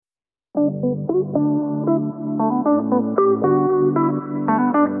Welcome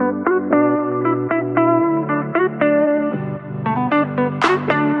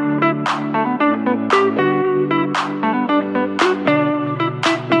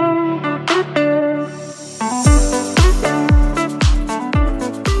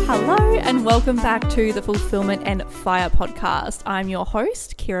back to the Fulfillment and Fire podcast. I'm your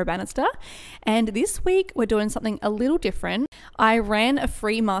host, Kira Bannister, and this week we're doing something a little different. I ran a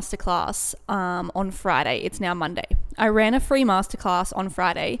free masterclass on Friday. It's now Monday. I ran a free masterclass on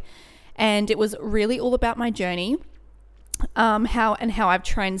Friday, and it was really all about my journey, how I've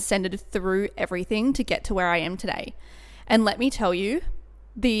transcended through everything to get to where I am today. And let me tell you,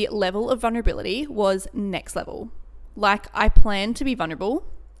 the level of vulnerability was next level. Like, I planned to be vulnerable,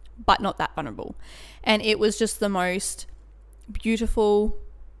 but not that vulnerable. And it was just the most beautiful,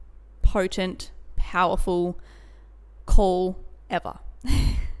 potent, powerful call ever.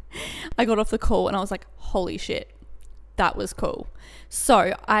 I got off the call and I was like, holy shit, that was cool.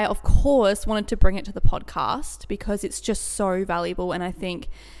 So I, of course, wanted to bring it to the podcast because it's just so valuable. And I think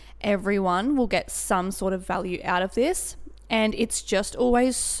everyone will get some sort of value out of this. And it's just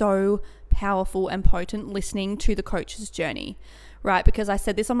always so powerful and potent listening to the coach's journey. Right? Because I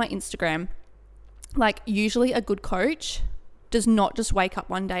said this on my Instagram, like, usually a good coach does not just wake up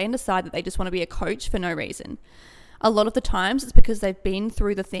one day and decide that they just want to be a coach for no reason. A lot of the times it's because they've been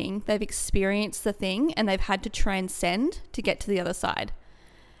through the thing, they've experienced the thing, and they've had to transcend to get to the other side.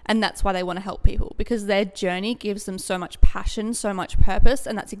 And that's why they want to help people, because their journey gives them so much passion, so much purpose,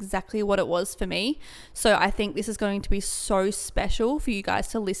 and that's exactly what it was for me. So I think this is going to be so special for you guys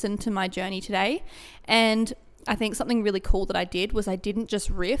to listen to my journey today. And I think something really cool that I did was I didn't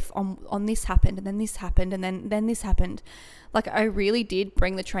just riff on this happened and then this happened and then this happened. Like, I really did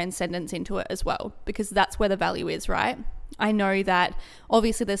bring the transcendence into it as well, because that's where the value is, right? I know that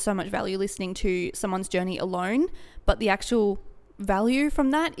obviously there's so much value listening to someone's journey alone, but the actual value from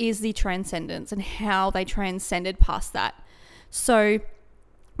that is the transcendence and how they transcended past that. So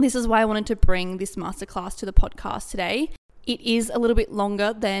this is why I wanted to bring this masterclass to the podcast today. It is a little bit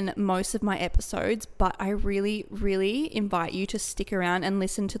longer than most of my episodes, but I really, really invite you to stick around and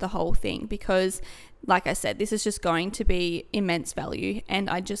listen to the whole thing because, like I said, this is just going to be immense value, and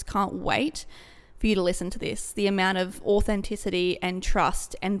I just can't wait for you to listen to this. The amount of authenticity and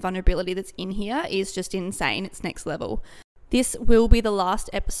trust and vulnerability that's in here is just insane. It's next level. This will be the last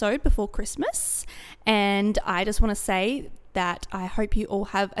episode before Christmas, and I just want to say that I hope you all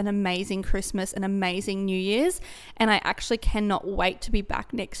have an amazing Christmas, an amazing New Year's, and I actually cannot wait to be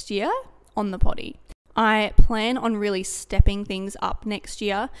back next year on the potty. I plan on really stepping things up next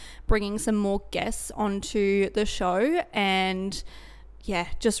year, bringing some more guests onto the show, and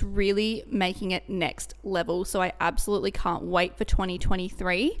just really making it next level. So I absolutely can't wait for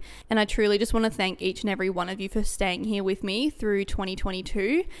 2023. And I truly just want to thank each and every one of you for staying here with me through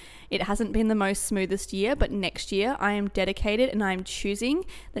 2022. It hasn't been the most smoothest year, but next year I am dedicated and I'm choosing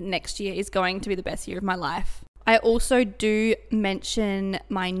that next year is going to be the best year of my life. I also do mention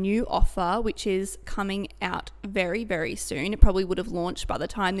my new offer, which is coming out very, very soon. It probably would have launched by the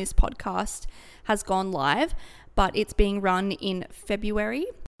time this podcast has gone live, but it's being run in February.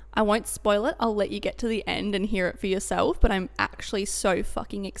 I won't spoil it. I'll let you get to the end and hear it for yourself, but I'm actually so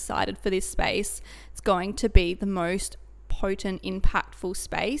fucking excited for this space. It's going to be the most potent, impactful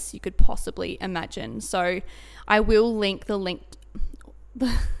space you could possibly imagine. So I will link the link.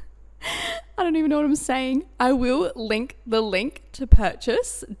 I don't even know what I'm saying. I will link the link to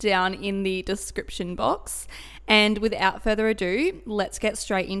purchase down in the description box. And without further ado, let's get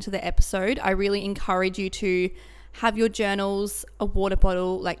straight into the episode. I really encourage you to have your journals, a water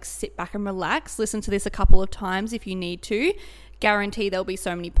bottle, like sit back and relax. Listen to this a couple of times if you need to. Guarantee there'll be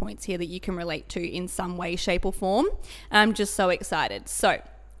so many points here that you can relate to in some way, shape or form. I'm just so excited. So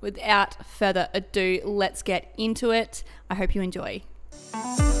without further ado, let's get into it. I hope you enjoy.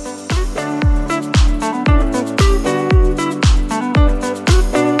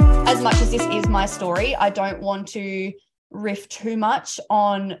 As much as this is my story, I don't want to riff too much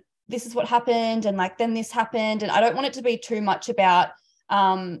on this is what happened and like then this happened, and I don't want it to be too much about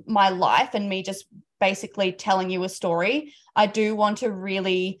my life and me just basically telling you a story. I do want to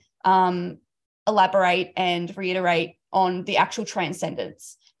really elaborate and reiterate on the actual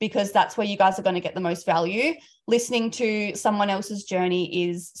transcendence, because that's where you guys are going to get the most value. Listening to someone else's journey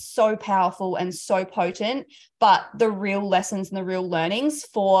is so powerful and so potent, but the real lessons and the real learnings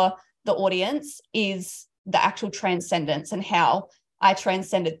for the audience is the actual transcendence and how I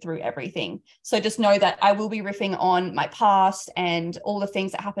transcended through everything. So just know that I will be riffing on my past and all the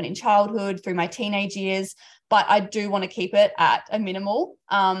things that happened in childhood through my teenage years, but I do want to keep it at a minimal.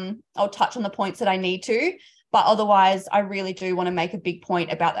 I'll touch on the points that I need to, but otherwise I really do want to make a big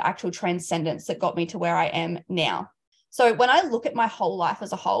point about the actual transcendence that got me to where I am now. So when I look at my whole life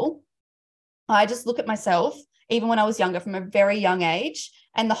as a whole, I just look at myself, even when I was younger, from a very young age,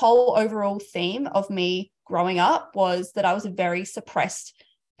 and the whole overall theme of me growing up was that I was a very suppressed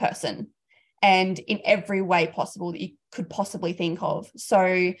person, and in every way possible that you could possibly think of.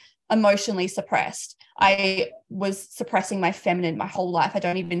 So emotionally suppressed. I was suppressing my feminine my whole life. I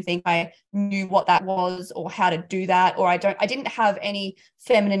don't even think I knew what that was or how to do that, or I didn't have any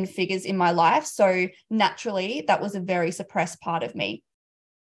feminine figures in my life. So naturally, that was a very suppressed part of me.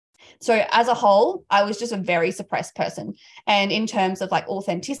 So as a whole, I was just a very suppressed person. And in terms of like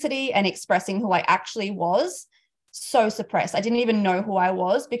authenticity and expressing who I actually was, so suppressed. I didn't even know who I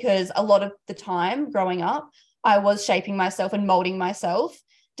was, because a lot of the time growing up, I was shaping myself and molding myself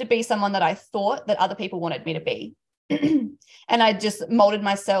to be someone that I thought that other people wanted me to be. And I just molded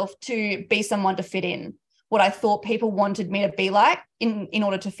myself to be someone to fit in, what I thought people wanted me to be like in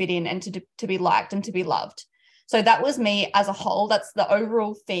order to fit in and to be liked and to be loved. So that was me as a whole. That's the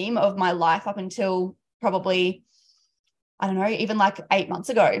overall theme of my life up until probably, I don't know, even like 8 months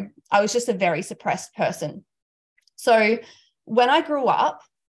ago. I was just a very suppressed person. So when I grew up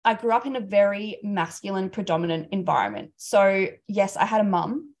in a very masculine predominant environment. So yes, I had a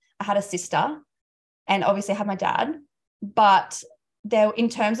mum, I had a sister, and obviously I had my dad. But there, in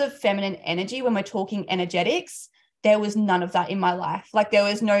terms of feminine energy, when we're talking energetics, there was none of that in my life. Like there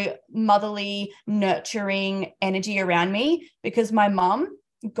was no motherly, nurturing energy around me, because my mum,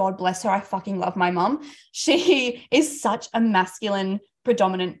 God bless her, I fucking love my mum. She is such a masculine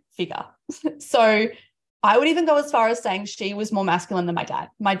predominant figure. So I would even go as far as saying she was more masculine than my dad.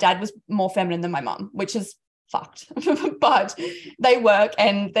 My dad was more feminine than my mum, which is fucked. But they work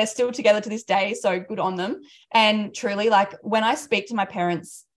and they're still together to this day. So good on them. And truly, like when I speak to my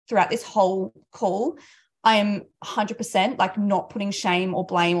parents throughout this whole call, I am 100% like not putting shame or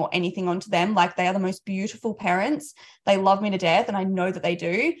blame or anything onto them. Like they are the most beautiful parents. They love me to death, and I know that they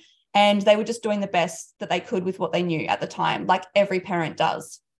do. And they were just doing the best that they could with what they knew at the time, like every parent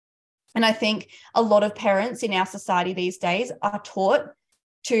does. And I think a lot of parents in our society these days are taught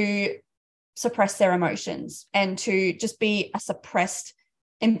to suppress their emotions and to just be a suppressed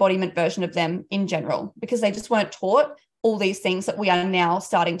embodiment version of them in general, because they just weren't taught all these things that we are now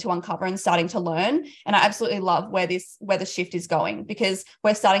starting to uncover and starting to learn. And I absolutely love where the shift is going, because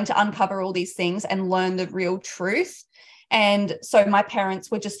we're starting to uncover all these things and learn the real truth. And so my parents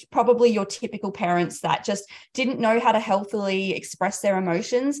were just probably your typical parents that just didn't know how to healthily express their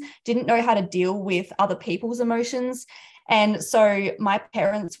emotions, didn't know how to deal with other people's emotions. And so my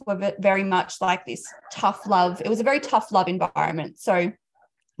parents were very much like this tough love. It was a very tough love environment. So, oh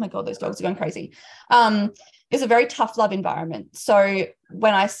my God, those dogs are going crazy. It's a very tough love environment. So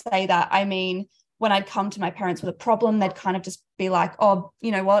when I say that, I mean, when I'd come to my parents with a problem, they'd kind of just be like, oh,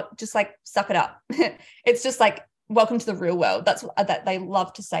 you know what, just like suck it up. It's just like, welcome to the real world. That's what that they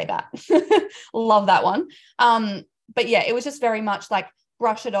love to say that. Love that one. But yeah, it was just very much like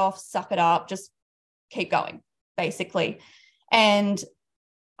brush it off, suck it up, just keep going, basically. And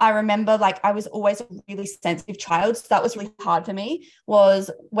I remember like I was always a really sensitive child. So that was really hard for me, was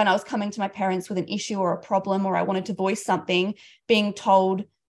when I was coming to my parents with an issue or a problem, or I wanted to voice something, being told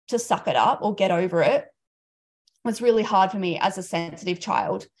to suck it up or get over it was really hard for me as a sensitive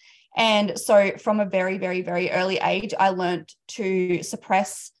child. And so from a very, very, very early age, I learned to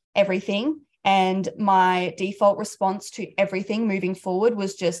suppress everything. And my default response to everything moving forward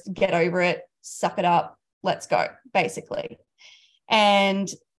was just get over it, suck it up, let's go, basically. And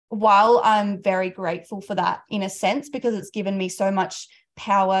while I'm very grateful for that in a sense, because it's given me so much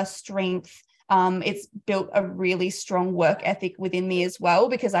power, strength, it's built a really strong work ethic within me as well,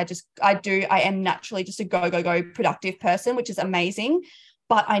 because I am naturally just a go, productive person, which is amazing.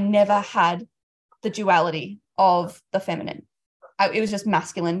 But I never had the duality of the feminine. It was just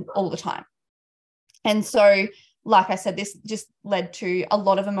masculine all the time. And so, like I said, this just led to a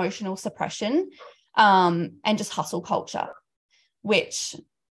lot of emotional suppression and just hustle culture, which,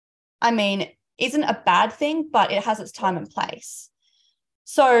 I mean, isn't a bad thing, but it has its time and place.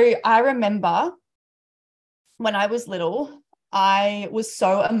 So I remember when I was little, I was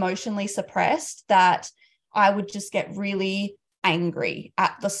so emotionally suppressed that I would just get really angry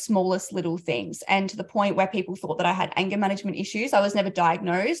at the smallest little things, and to the point where people thought that I had anger management issues. I was never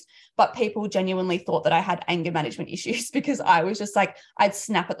diagnosed, but people genuinely thought that I had anger management issues, because I was just like, I'd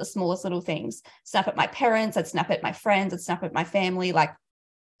snap at the smallest little things, snap at my parents, I'd snap at my friends, I'd snap at my family. Like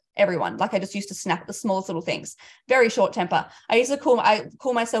everyone. Like I just used to snap at the smallest little things. Very short temper. I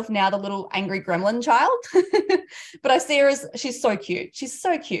call myself now the little angry gremlin child, but I see her as, she's so cute. She's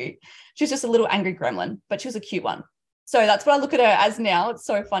so cute. She's just a little angry gremlin, but she was a cute one. So that's what I look at her as now. It's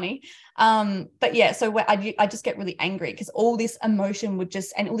so funny. But yeah, so I just get really angry because all this emotion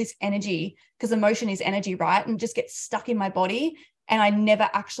and all this energy, because emotion is energy, right? And just gets stuck in my body. And I never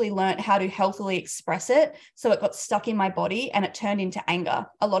actually learned how to healthily express it. So it got stuck in my body and it turned into anger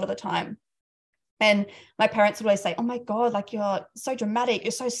a lot of the time. And my parents would always say, oh my God, like you're so dramatic,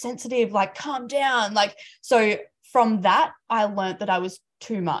 you're so sensitive, like calm down. Like, so from that, I learned that I was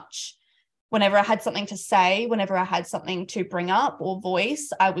too much. Whenever I had something to say, whenever I had something to bring up or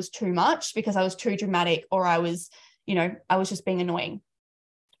voice, I was too much because I was too dramatic, or I was just being annoying.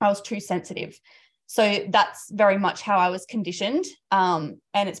 I was too sensitive. So that's very much how I was conditioned. And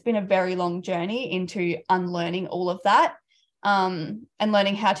it's been a very long journey into unlearning all of that, and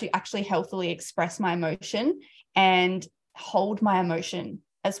learning how to actually healthily express my emotion and hold my emotion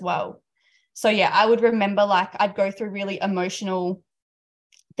as well. So yeah, I would remember like I'd go through really emotional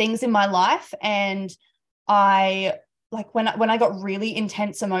things in my life, and I like when I got really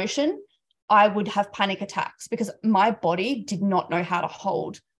intense emotion, I would have panic attacks because my body did not know how to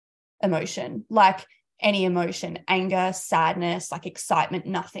hold emotion, like any emotion, anger, sadness, like excitement,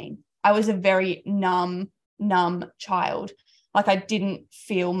 nothing. I was a very numb child. Like I didn't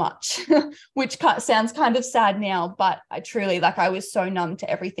feel much, which sounds kind of sad now, but I truly, like I was so numb to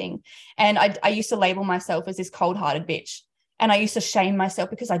everything. And I used to label myself as this cold-hearted bitch. And I used to shame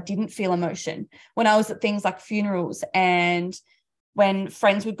myself because I didn't feel emotion. When I was at things like funerals and when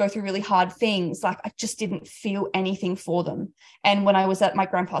friends would go through really hard things, like I just didn't feel anything for them. And when I was at my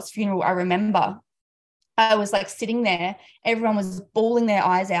grandpa's funeral, I remember I was like sitting there, everyone was bawling their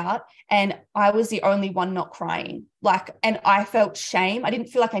eyes out, and I was the only one not crying. Like, and I felt shame. I didn't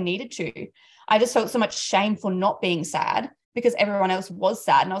feel like I needed to. I just felt so much shame for not being sad because everyone else was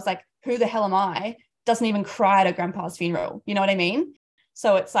sad. And I was like, who the hell am I? Doesn't even cry at a grandpa's funeral. You know what I mean?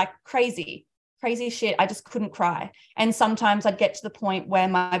 So it's like crazy shit. I just couldn't cry. And sometimes I'd get to the point where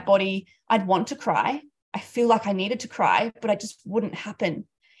my body, I'd want to cry. I feel like I needed to cry, but it just wouldn't happen.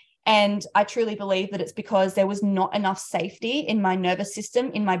 And I truly believe that it's because there was not enough safety in my nervous system,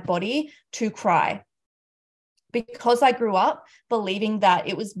 in my body to cry. Because I grew up believing that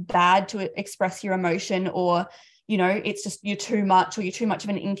it was bad to express your emotion, or, you know, it's just you're too much, or you're too much of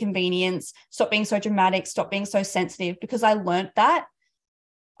an inconvenience. Stop being so dramatic. Stop being so sensitive. Because I learned that,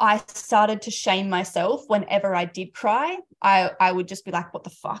 I started to shame myself whenever I did cry. I would just be like, what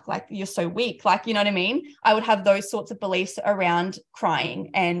the fuck? Like, you're so weak. Like, you know what I mean? I would have those sorts of beliefs around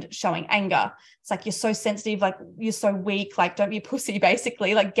crying and showing anger. It's like, you're so sensitive. Like, you're so weak. Like, don't be a pussy,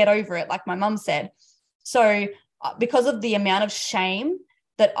 basically. Like, get over it. Like my mum said. So because of the amount of shame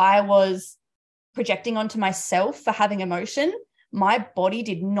that I was projecting onto myself for having emotion, my body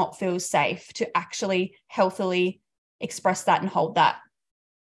did not feel safe to actually healthily express that and hold that.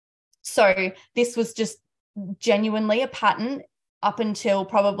 So this was just genuinely a pattern up until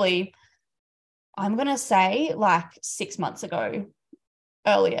probably, I'm going to say like 6 months ago,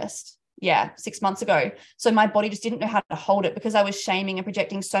 earliest. Yeah, 6 months ago. So my body just didn't know how to hold it because I was shaming and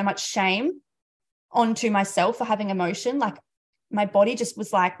projecting so much shame onto myself for having emotion. Like my body just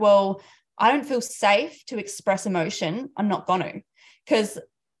was like, well, I don't feel safe to express emotion. I'm not going to, because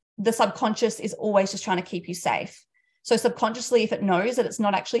the subconscious is always just trying to keep you safe. So subconsciously, if it knows that it's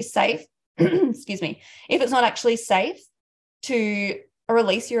not actually safe, excuse me, if it's not actually safe to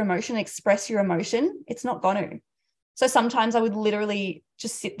release your emotion, express your emotion, it's not going to. So sometimes I would literally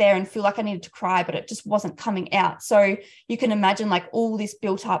just sit there and feel like I needed to cry, but it just wasn't coming out. So you can imagine like all this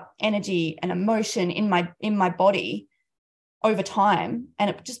built up energy and emotion in my body over time, and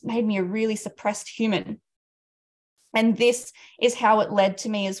it just made me a really suppressed human. And this is how it led to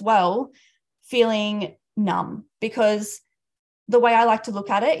me as well, feeling numb, because the way I like to look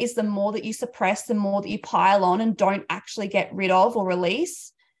at it is the more that you suppress, the more that you pile on and don't actually get rid of or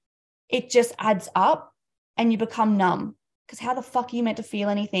release, it just adds up and you become numb. Because how the fuck are you meant to feel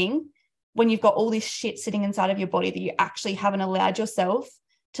anything when you've got all this shit sitting inside of your body that you actually haven't allowed yourself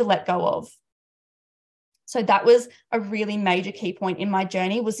to let go of? So that was a really major key point in my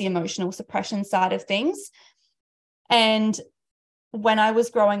journey, was the emotional suppression side of things. And when I was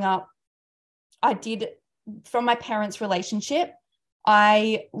growing up, I did, from my parents' relationship,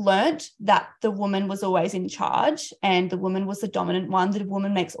 I learnt that the woman was always in charge and the woman was the dominant one, the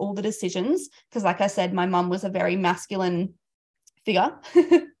woman makes all the decisions. Because like I said, my mum was a very masculine figure.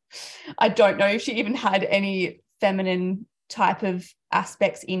 I don't know if she even had any feminine type of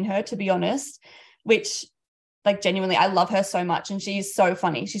aspects in her, to be honest, which Like genuinely, I love her so much. And she's so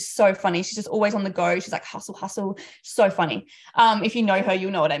funny. She's so funny. She's just always on the go. She's like hustle, hustle. So funny. If you know her,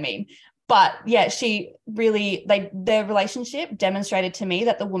 you'll know what I mean. But yeah, she really, their relationship demonstrated to me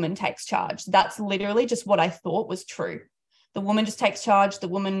that the woman takes charge. That's literally just what I thought was true. The woman just takes charge. The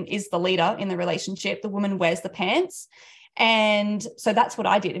woman is the leader in the relationship. The woman wears the pants. And so that's what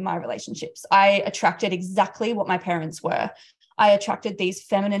I did in my relationships. I attracted exactly what my parents were. I attracted these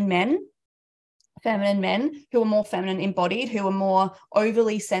feminine men who were more feminine embodied, who were more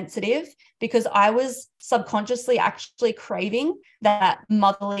overly sensitive, because I was subconsciously actually craving that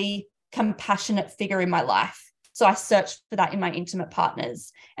motherly, compassionate figure in my life. So I searched for that in my intimate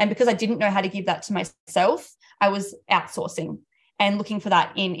partners. And because I didn't know how to give that to myself, I was outsourcing and looking for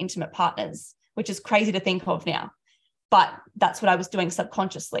that in intimate partners, which is crazy to think of now. But that's what I was doing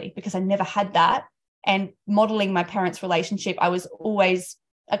subconsciously because I never had that. And modeling my parents' relationship, I was always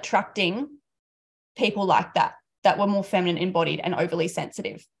attracting people like that were more feminine embodied and overly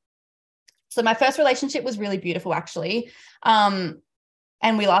sensitive. So my first relationship was really beautiful, actually. And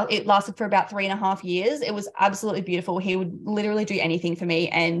it lasted for about 3.5 years. It was absolutely beautiful. He would literally do anything for me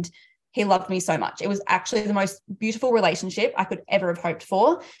and he loved me so much. It was actually the most beautiful relationship I could ever have hoped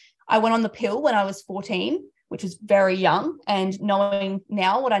for. I went on the pill when I was 14, which was very young. And knowing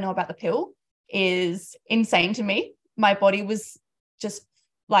now what I know about the pill is insane to me. My body was just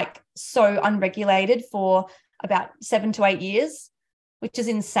like so unregulated for about 7 to 8 years, which is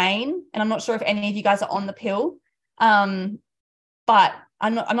insane. And I'm not sure if any of you guys are on the pill. But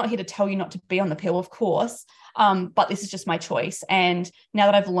I'm not here to tell you not to be on the pill, of course. But this is just my choice. And now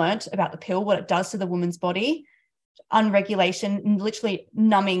that I've learnt about the pill, what it does to the woman's body, unregulation, literally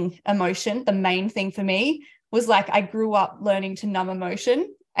numbing emotion, the main thing for me was like I grew up learning to numb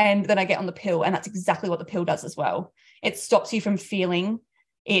emotion and then I get on the pill and that's exactly what the pill does as well. It stops you from feeling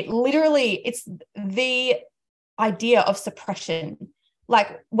it. Literally, it's the idea of suppression.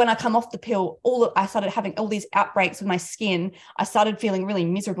 Like when I come off the pill, I started having all these outbreaks with my skin. I started feeling really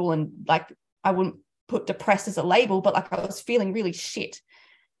miserable and like I wouldn't put depressed as a label, but like I was feeling really shit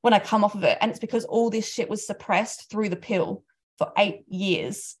when I come off of it. And it's because all this shit was suppressed through the pill for 8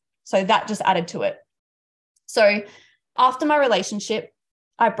 years. So that just added to it. So after my relationship,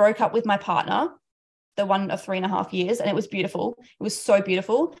 I broke up with my partner, the one of 3.5 years, and it was beautiful. It was so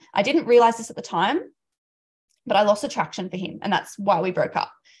beautiful. I didn't realize this at the time, but I lost attraction for him, and that's why we broke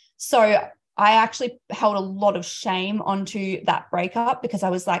up. So I actually held a lot of shame onto that breakup because I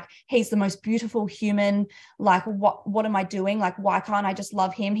was like, he's the most beautiful human. Like, what am I doing? Like, why can't I just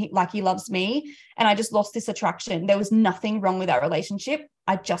love him? He loves me. And I just lost this attraction. There was nothing wrong with that relationship.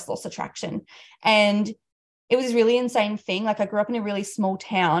 I just lost attraction. And it was a really insane thing. Like I grew up in a really small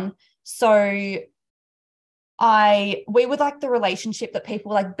town. So we were like the relationship that people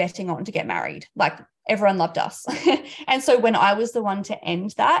were like betting on to get married. Like everyone loved us. And so when I was the one to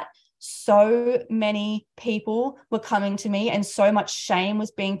end that, so many people were coming to me and so much shame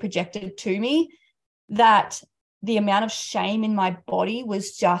was being projected to me that the amount of shame in my body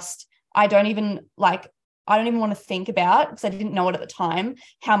was just, I don't even want to think about, because I didn't know it at the time,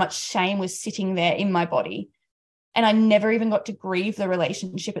 how much shame was sitting there in my body. And I never even got to grieve the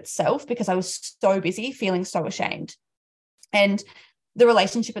relationship itself because I was so busy feeling so ashamed. And the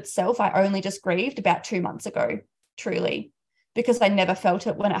relationship itself, I only just grieved about 2 months ago, truly, because I never felt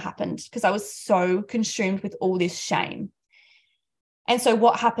it when it happened because I was so consumed with all this shame. And so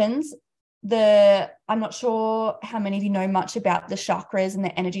what happens, I'm not sure how many of you know much about the chakras and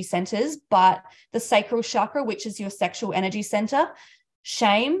the energy centers, but the sacral chakra, which is your sexual energy center,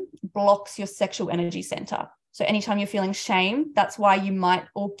 shame blocks your sexual energy center. So anytime you're feeling shame, that's why you might,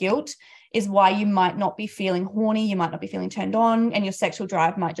 or guilt is why you might not be feeling horny, you might not be feeling turned on, and your sexual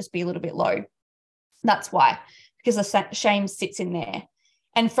drive might just be a little bit low. That's why, because the shame sits in there.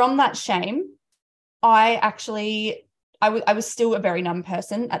 And from that shame, I was still a very numb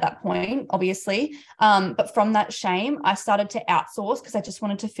person at that point, obviously. But from that shame, I started to outsource because I just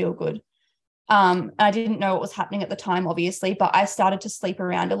wanted to feel good. And I didn't know what was happening at the time, obviously, but I started to sleep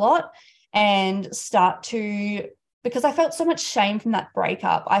around a lot and because I felt so much shame from that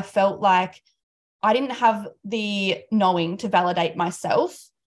breakup. I felt like I didn't have the knowing to validate myself.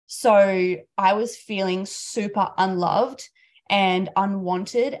 So I was feeling super unloved and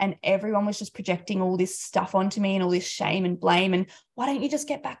unwanted, and everyone was just projecting all this stuff onto me and all this shame and blame. And why don't you just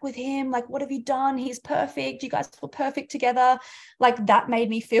get back with him? Like, what have you done? He's perfect. You guys were perfect together. Like that made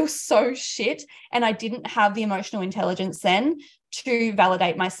me feel so shit. And I didn't have the emotional intelligence then to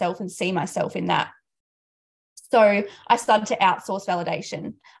validate myself and see myself in that. So I started to outsource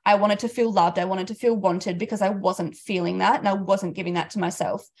validation. I wanted to feel loved. I wanted to feel wanted because I wasn't feeling that and I wasn't giving that to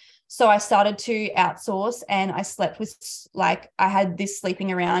myself. So I started to outsource, and I slept with, like, I had this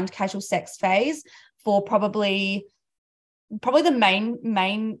sleeping around casual sex phase for probably the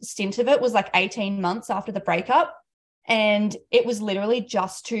main stint of it was like 18 months after the breakup. And it was literally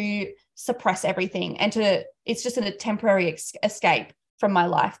just to suppress everything and it's just a temporary escape from my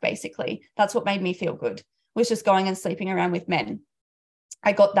life, basically. That's what made me feel good, was just going and sleeping around with men.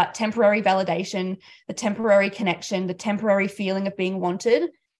 I got that temporary validation, the temporary connection, the temporary feeling of being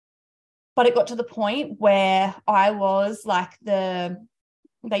wanted. But it got to the point where I was like they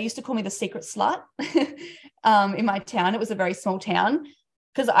used to call me the secret slut in my town. It was a very small town,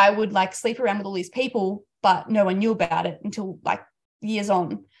 because I would like sleep around with all these people, but no one knew about it until like years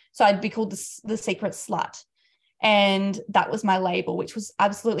on. So I'd be called the secret slut. And that was my label, which was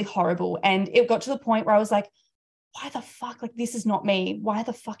absolutely horrible. And it got to the point where I was like, why the fuck? Like, this is not me. Why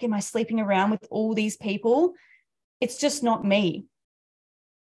the fuck am I sleeping around with all these people? It's just not me.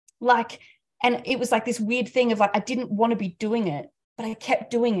 Like, and it was like this weird thing of like, I didn't want to be doing it, but I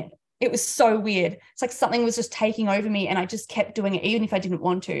kept doing it. It was so weird. It's like something was just taking over me and I just kept doing it, even if I didn't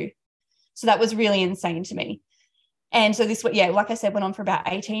want to. So that was really insane to me. And so this, yeah, like I said, went on for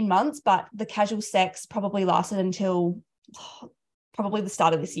about 18 months, but the casual sex probably lasted until probably the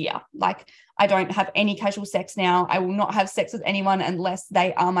start of this year. Like, I don't have any casual sex now. I will not have sex with anyone unless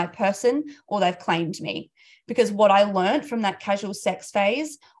they are my person or they've claimed me. Because what I learned from that casual sex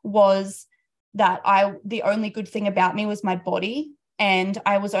phase was that the only good thing about me was my body, and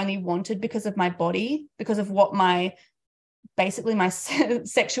I was only wanted because of my body, because of what my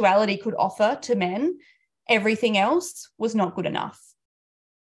sexuality could offer to men. Everything else was not good enough.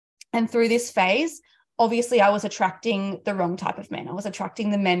 And through this phase, obviously I was attracting the wrong type of men. I was attracting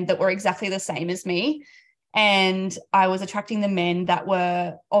the men that were exactly the same as me. And I was attracting the men that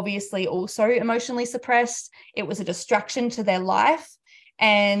were obviously also emotionally suppressed. It was a distraction to their life.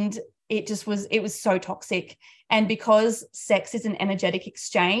 And it was so toxic. And because sex is an energetic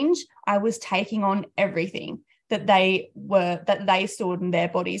exchange, I was taking on everything that they stored in their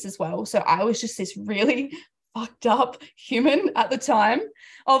bodies as well. So I was just this really fucked up human at the time,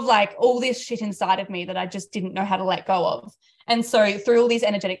 of like all this shit inside of me that I just didn't know how to let go of. And so through all these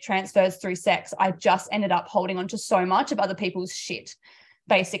energetic transfers through sex, I just ended up holding on to so much of other people's shit,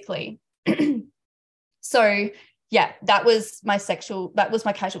 basically. So yeah, that was my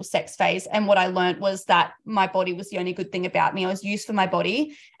casual sex phase. And what I learned was that my body was the only good thing about me. I was used for my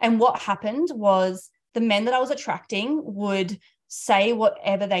body. And what happened was the men that I was attracting would say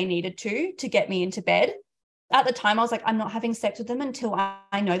whatever they needed to get me into bed. At the time, I was like, I'm not having sex with them until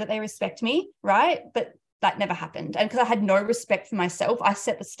I know that they respect me, right? But that never happened. And because I had no respect for myself, I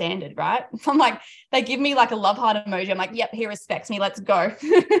set the standard, right? I'm like, they give me like a love heart emoji. I'm like, yep, he respects me. Let's go.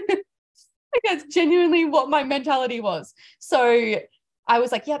 Like, that's genuinely what my mentality was. So I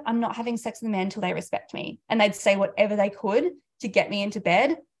was like, yep, I'm not having sex with a man until they respect me. And they'd say whatever they could to get me into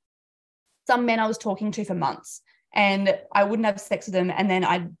bed. Some men I was talking to for months, and I wouldn't have sex with them. And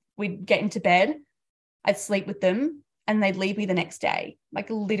then we'd get into bed, I'd sleep with them, and they'd leave me the next day. Like,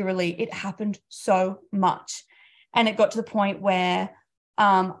 literally, it happened so much. And it got to the point where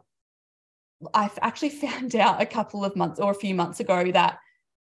I've actually found out a few months ago that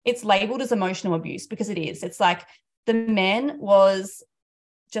it's labeled as emotional abuse, because it is. It's like the man was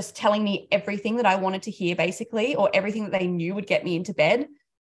just telling me everything that I wanted to hear, basically, or everything that they knew would get me into bed,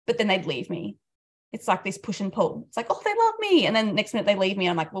 but then they'd leave me. It's like this push and pull. It's like, oh, they love me. And then next minute they leave me.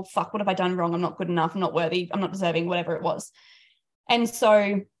 I'm like, well, fuck, what have I done wrong? I'm not good enough. I'm not worthy. I'm not deserving, whatever it was. And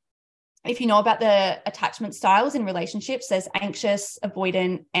so if you know about the attachment styles in relationships, there's anxious,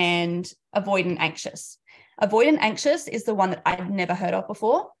 avoidant, and avoidant anxious. Avoidant anxious is the one that I've never heard of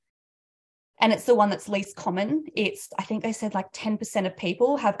before. And it's the one that's least common. I think they said like 10% of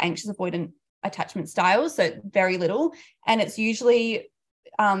people have anxious avoidant attachment styles, so very little. And it's usually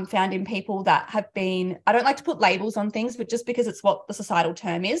found in people that have been, I don't like to put labels on things, but just because it's what the societal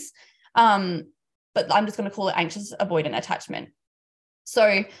term is. But I'm just going to call it anxious avoidant attachment.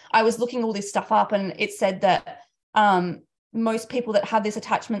 So I was looking all this stuff up, and it said that most people that have this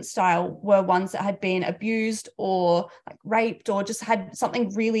attachment style were ones that had been abused or like raped, or just had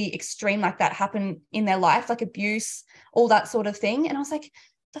something really extreme like that happen in their life, like abuse, all that sort of thing. And I was like,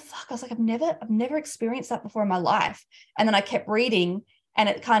 the fuck? I was like, I've never experienced that before in my life. And then I kept reading, and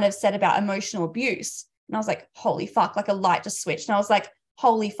it kind of said about emotional abuse. And I was like, holy fuck, like a light just switched. And I was like,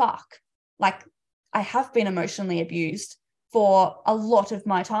 holy fuck, like I have been emotionally abused for a lot of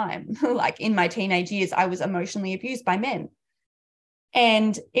my time. Like in my teenage years, I was emotionally abused by men.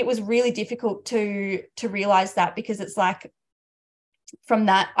 And it was really difficult to realize that, because it's like, from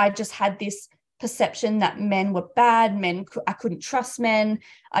that, I just had this perception that men were bad, I couldn't trust men.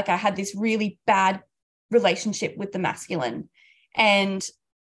 Like, I had this really bad relationship with the masculine. And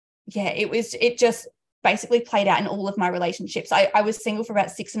yeah, it just basically played out in all of my relationships. I was single for about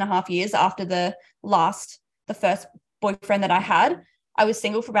 6.5 years after the first boyfriend that I had. I was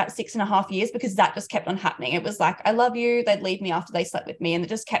single for about 6.5 years because that just kept on happening. It was like, I love you. They'd leave me after they slept with me, and it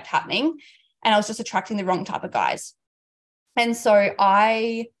just kept happening. And I was just attracting the wrong type of guys. And so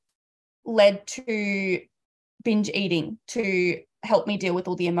I led to binge eating to help me deal with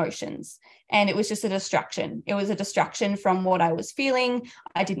all the emotions. And it was just a distraction. It was a distraction from what I was feeling.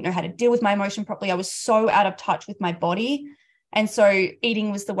 I didn't know how to deal with my emotion properly. I was so out of touch with my body. And so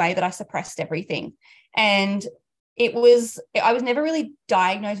eating was the way that I suppressed everything. And I was never really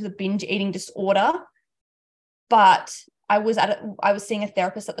diagnosed with a binge eating disorder, but I was seeing a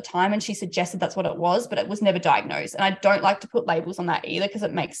therapist at the time, and she suggested that's what it was, but it was never diagnosed. And I don't like to put labels on that either, because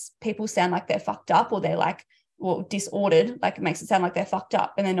it makes people sound like they're fucked up, or they're like, well, disordered. Like, it makes it sound like they're fucked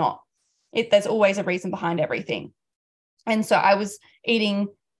up, and they're not. There's always a reason behind everything. And so I was eating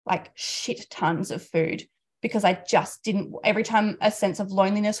like shit tons of food, because I just didn't, every time a sense of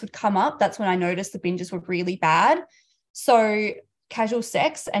loneliness would come up, that's when I noticed the binges were really bad. So casual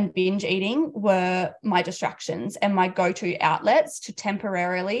sex and binge eating were my distractions and my go-to outlets to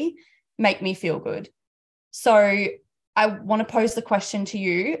temporarily make me feel good. So I want to pose the question to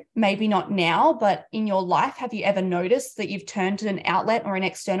you, maybe not now, but in your life, have you ever noticed that you've turned to an outlet or an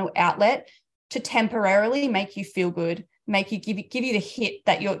external outlet to temporarily make you feel good, make you give you the hit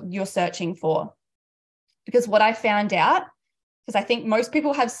that you're searching for? Because what I found out, because I think most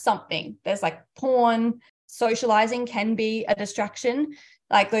people have something, there's like porn, socializing can be a distraction.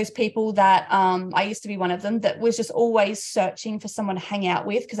 Like those people that I used to be one of them, that was just always searching for someone to hang out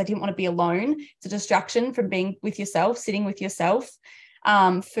with because I didn't want to be alone. It's a distraction from being with yourself, sitting with yourself.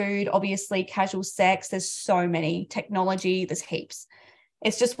 Food, obviously, casual sex, there's so many. Technology, there's heaps.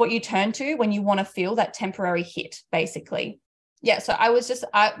 It's just what you turn to when you want to feel that temporary hit, basically. Yeah, so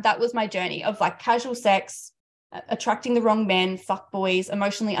that was my journey of like casual sex, attracting the wrong men, fuck boys,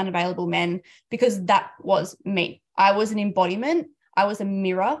 emotionally unavailable men, because that was me. I was an embodiment. I was a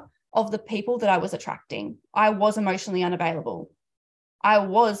mirror of the people that I was attracting. I was emotionally unavailable. I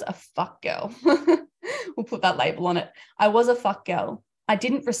was a fuck girl. We'll put that label on it. I was a fuck girl. I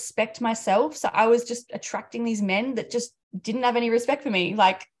didn't respect myself. So I was just attracting these men that just didn't have any respect for me,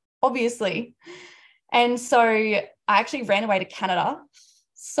 like, obviously. And so I actually ran away to Canada.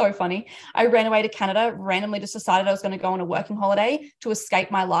 So funny. I ran away to Canada, randomly just decided I was going to go on a working holiday to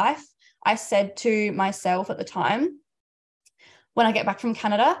escape my life. I said to myself at the time, when I get back from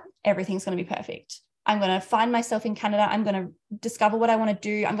Canada, everything's going to be perfect. I'm going to find myself in Canada. I'm going to discover what I want to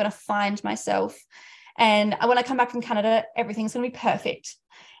do. I'm going to find myself. And when I come back from Canada, everything's going to be perfect.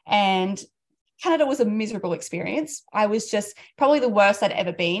 And Canada was a miserable experience. I was just probably the worst I'd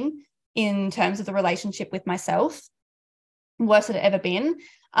ever been in terms of the relationship with myself. Worst I'd ever been.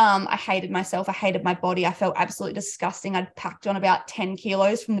 I hated myself. I hated my body. I felt absolutely disgusting. I'd packed on about 10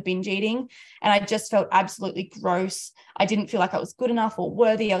 kilos from the binge eating, and I just felt absolutely gross. I didn't feel like I was good enough or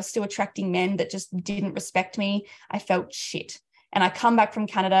worthy. I was still attracting men that just didn't respect me. I felt shit. And I come back from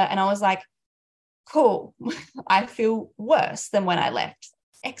Canada and I was like, cool. I feel worse than when I left.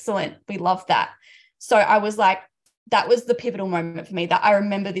 Excellent. We love that. So I was like, that was the pivotal moment for me, that I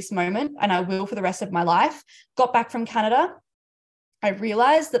remember this moment and I will for the rest of my life. Got back from Canada. I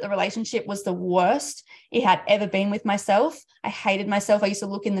realized that the relationship was the worst it had ever been with myself. I hated myself. I used to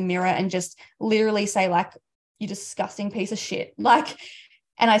look in the mirror and just literally say, like, you disgusting piece of shit. Like,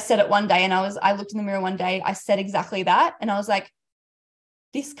 and I said it one day, and I looked in the mirror one day, I said exactly that. And I was like,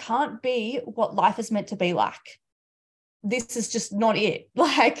 this can't be what life is meant to be like. This is just not it.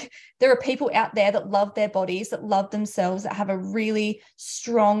 Like, there are people out there that love their bodies, that love themselves, that have a really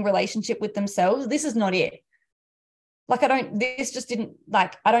strong relationship with themselves. This is not it. Like, I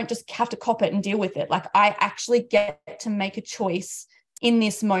don't just have to cop it and deal with it. Like, I actually get to make a choice in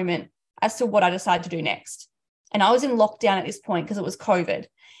this moment as to what I decide to do next. And I was in lockdown at this point because it was COVID,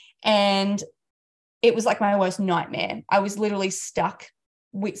 and it was like my worst nightmare. I was literally stuck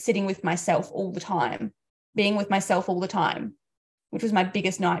sitting with myself all the time, being with myself all the time, which was my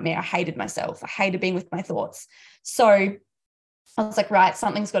biggest nightmare. I hated myself. I hated being with my thoughts. So I was like, right,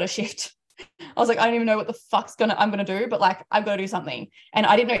 something's got to shift. I was like, I don't even know what the fuck's I'm going to do, but like, I've got to do something. And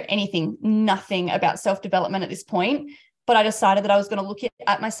I didn't know nothing about self-development at this point, but I decided that I was going to look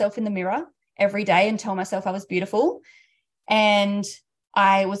at myself in the mirror every day and tell myself I was beautiful. And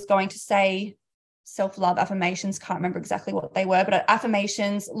I was going to say self-love affirmations, can't remember exactly what they were, but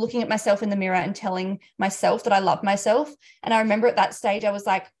affirmations, looking at myself in the mirror and telling myself that I love myself. And I remember at that stage, I was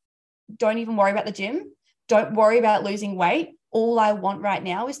like, don't even worry about the gym. Don't worry about losing weight. All I want right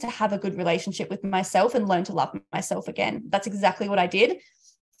now is to have a good relationship with myself and learn to love myself again. That's exactly what I did.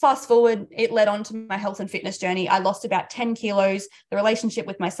 Fast forward, it led on to my health and fitness journey. I lost about 10 kilos. The relationship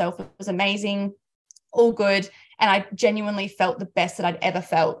with myself was amazing, all good. And I genuinely felt the best that I'd ever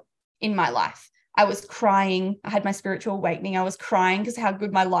felt in my life. I was crying. I had my spiritual awakening. I was crying because how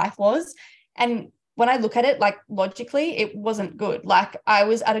good my life was. And when I look at it, like logically, it wasn't good. Like I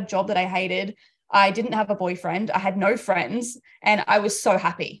was at a job that I hated. I didn't have a boyfriend. I had no friends, and I was so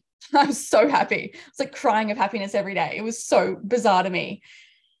happy. I was so happy. I was like crying of happiness every day. It was so bizarre to me.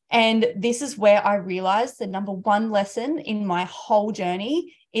 And this is where I realized the number one lesson in my whole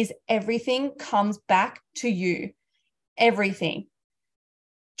journey is everything comes back to you. Everything.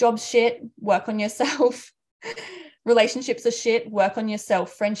 Job's shit, work on yourself. Relationships are shit, work on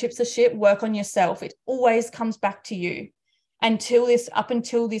yourself. Friendships are shit, work on yourself. It always comes back to you. Up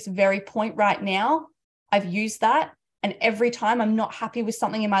until this very point right now, I've used that. And every time I'm not happy with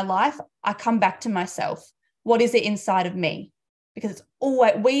something in my life, I come back to myself. What is it inside of me? Because it's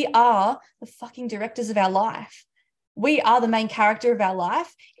always, we are the fucking directors of our life. We are the main character of our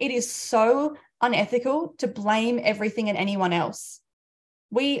life. It is so unethical to blame everything and anyone else.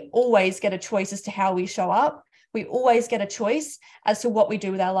 We always get a choice as to how we show up. We always get a choice as to what we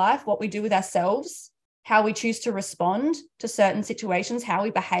do with our life, what we do with ourselves, how we choose to respond to certain situations, how we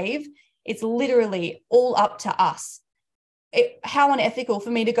behave. It's literally all up to us. How unethical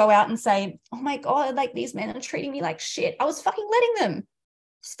for me to go out and say, oh my God, like these men are treating me like shit. I was fucking letting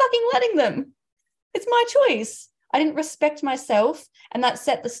them. It's my choice. I didn't respect myself, and that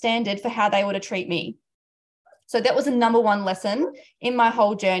set the standard for how they were to treat me. So that was the number one lesson in my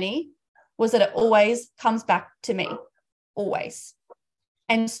whole journey, was that it always comes back to me, always.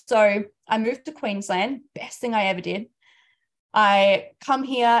 And so I moved to Queensland, best thing I ever did. I come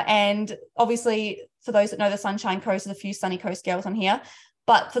here, and obviously for those that know the Sunshine Coast, there's a few Sunny Coast girls on here,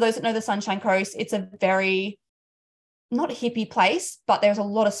 but for those that know the Sunshine Coast, it's a very, not hippie place, but there's a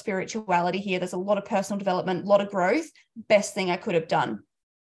lot of spirituality here. There's a lot of personal development, a lot of growth. Best thing I could have done.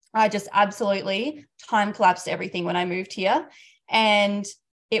 I just absolutely time collapsed everything when I moved here, and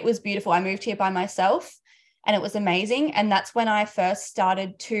it was beautiful. I moved here by myself, and it was amazing. And that's when I first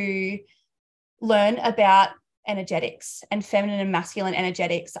started to learn about energetics and feminine and masculine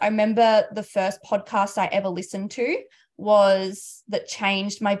energetics. I remember the first podcast I ever listened to that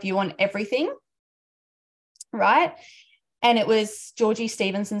changed my view on everything, right? And it was Georgie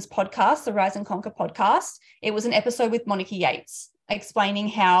Stevenson's podcast, the Rise and Conquer podcast. It was an episode with Monica Yates, explaining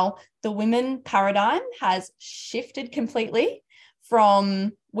how the women paradigm has shifted completely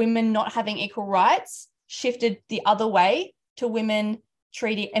from women not having equal rights, shifted the other way to women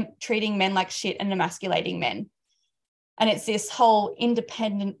treating men like shit and emasculating men. And it's this whole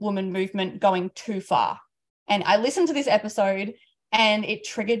independent woman movement going too far. And I listened to this episode, and it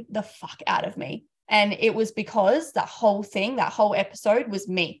triggered the fuck out of me. And it was because that whole episode was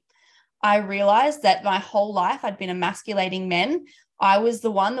me. I realized that my whole life I'd been emasculating men. I was the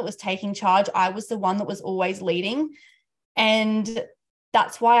one that was taking charge. I was the one that was always leading. And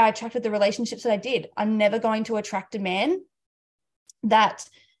that's why I attracted the relationships that I did. I'm never going to attract a man that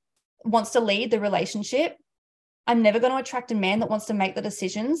wants to lead the relationship. I'm never going to attract a man that wants to make the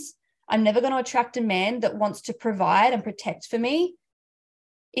decisions. I'm never going to attract a man that wants to provide and protect for me.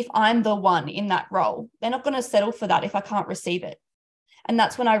 If I'm the one in that role, they're not going to settle for that if I can't receive it. And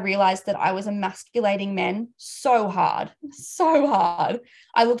that's when I realized that I was emasculating men so hard.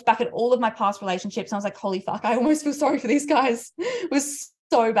 I looked back at all of my past relationships and I was like, holy fuck, I almost feel sorry for these guys. It was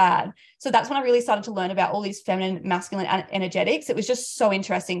so bad. So that's when I really started to learn about all these feminine, masculine energetics. It was just so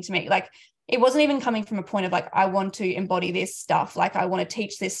interesting to me. Like, it wasn't even coming from a point of like, I want to embody this stuff. Like, I want to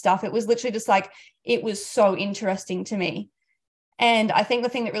teach this stuff. It was literally just like, it was so interesting to me. And I think the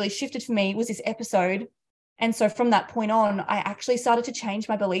thing that really shifted for me was this episode. And so from that point on, I actually started to change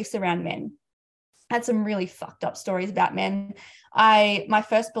my beliefs around men. I had some really fucked up stories about men. My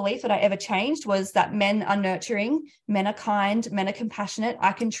first belief that I ever changed was that men are nurturing, men are kind, men are compassionate.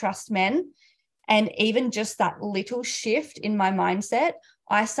 I can trust men. And even just that little shift in my mindset,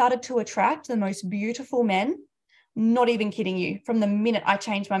 I started to attract the most beautiful men, not even kidding you, from the minute I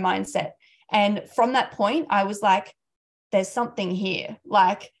changed my mindset. And from that point, I was like, there's something here.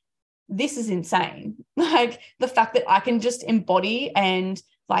 Like, this is insane. Like, the fact that I can just embody and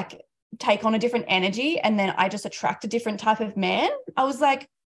like take on a different energy, and then I just attract a different type of man. I was like,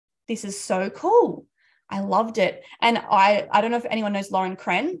 this is so cool. I loved it. And I don't know if anyone knows Lauren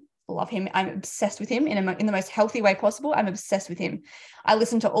Kren. love him. I'm obsessed with him in the most healthy way possible. I'm obsessed with him. I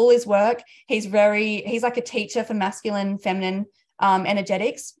listen to all his work. He's like a teacher for masculine, feminine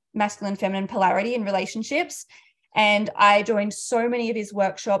energetics, masculine, feminine polarity in relationships. And I joined so many of his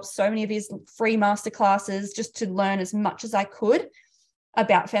workshops, so many of his free masterclasses, just to learn as much as I could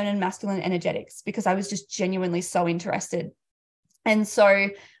about feminine, masculine energetics, because I was just genuinely so interested. And so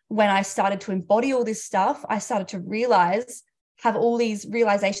when I started to embody all this stuff, I started to have all these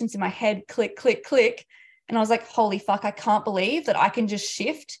realizations in my head, click, click, click. And I was like, holy fuck, I can't believe that I can just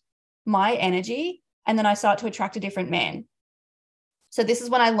shift my energy. And then I start to attract a different man. So this is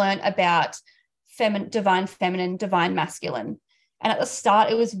when I learned about divine feminine, divine masculine. And at the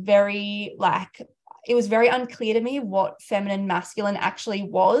start, it was very unclear to me what feminine masculine actually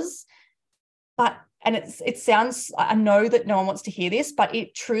was. And it sounds, I know that no one wants to hear this, but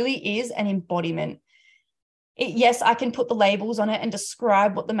it truly is an embodiment. Yes, I can put the labels on it and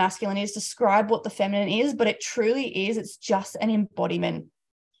describe what the masculine is, describe what the feminine is, but it truly is, it's just an embodiment.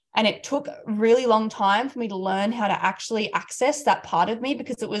 And it took a really long time for me to learn how to actually access that part of me,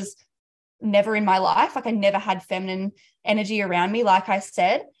 because it was never in my life. Like, I never had feminine energy around me, like I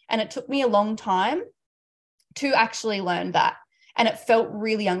said. And it took me a long time to actually learn that. And it felt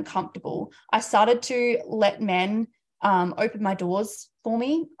really uncomfortable. I started to let men open my doors for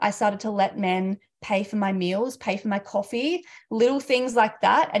me. I started to let men pay for my meals, pay for my coffee, little things like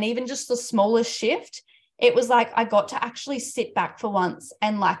that. And even just the smallest shift, it was like I got to actually sit back for once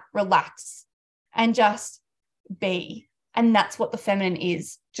and like relax and just be. And that's what the feminine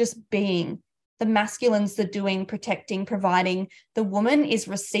is, just being. The masculine's the doing, protecting, providing. The woman is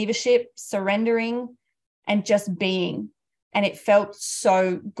receivership, surrendering, and just being. And it felt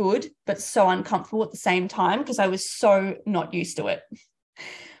so good, but so uncomfortable at the same time, because I was so not used to it.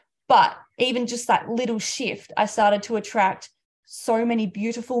 But even just that little shift, I started to attract so many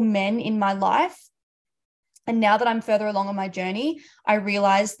beautiful men in my life. And now that I'm further along on my journey, I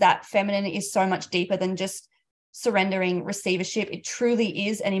realize that feminine is so much deeper than just surrendering, receivership. It truly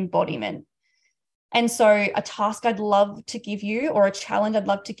is an embodiment. And so a task I'd love to give you, or a challenge I'd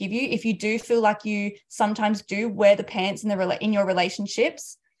love to give you, if you do feel like you sometimes do wear the pants in your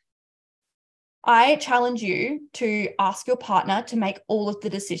relationships, I challenge you to ask your partner to make all of the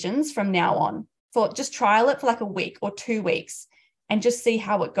decisions from now on. Just trial it for like a week or 2 weeks and just see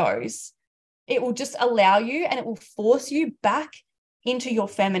how it goes. It will just allow you, and it will force you back into your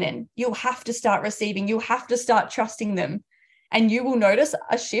feminine. You'll have to start receiving. You'll have to start trusting them. And you will notice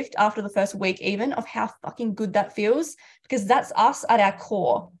a shift after the first week even of how fucking good that feels, because that's us at our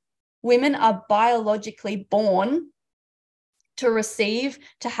core. Women are biologically born to receive,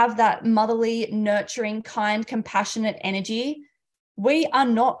 to have that motherly, nurturing, kind, compassionate energy. We are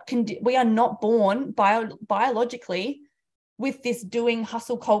not born biologically with this doing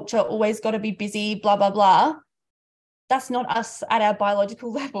hustle culture, always got to be busy, blah, blah, blah. That's not us at our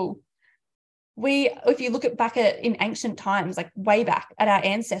biological level. If you look back in ancient times, like way back at our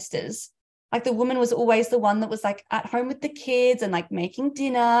ancestors, like the woman was always the one that was like at home with the kids and like making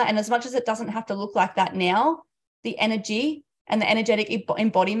dinner. And as much as it doesn't have to look like that now, the energy and the energetic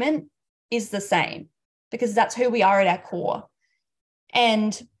embodiment is the same, because that's who we are at our core.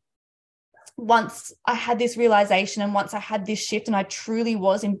 And once I had this realization, and once I had this shift, and I truly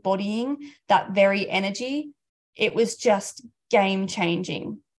was embodying that very energy, it was just game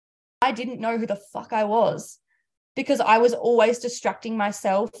changing. I didn't know who the fuck I was, because I was always distracting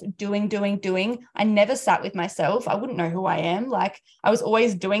myself, doing. I never sat with myself. I wouldn't know who I am. Like, I was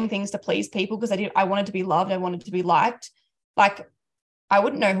always doing things to please people because I wanted to be loved. I wanted to be liked. Like, I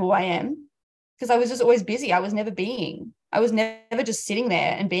wouldn't know who I am because I was just always busy. I was never being. I was never just sitting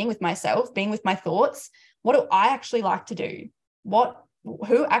there and being with myself, being with my thoughts. What do I actually like to do?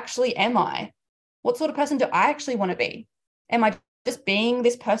 Who actually am I? What sort of person do I actually want to be? Am I just being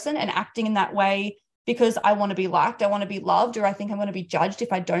this person and acting in that way because I want to be liked, I want to be loved, or I think I'm going to be judged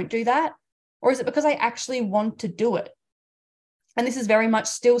if I don't do that? Or is it because I actually want to do it? And this is very much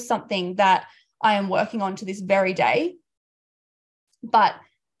still something that I am working on to this very day. But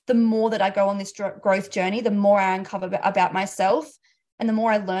the more that I go on this growth journey, the more I uncover about myself and the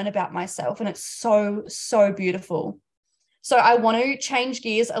more I learn about myself. And it's so, so beautiful. So I want to change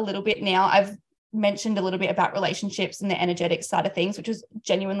gears a little bit now. I've mentioned a little bit about relationships and the energetic side of things, which was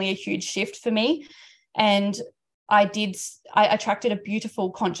genuinely a huge shift for me. And I attracted a beautiful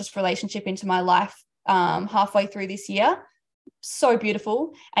conscious relationship into my life halfway through this year. So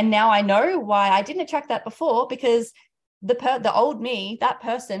beautiful. And now I know why I didn't attract that before, because the old me, that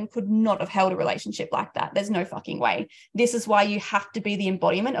person could not have held a relationship like that. There's no fucking way. This is why you have to be the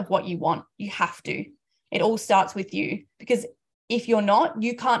embodiment of what you want. You have to. It all starts with you, because if you're not,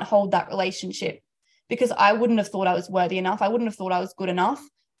 you can't hold that relationship, because I wouldn't have thought I was worthy enough. I wouldn't have thought I was good enough.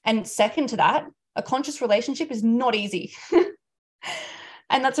 And second to that, a conscious relationship is not easy.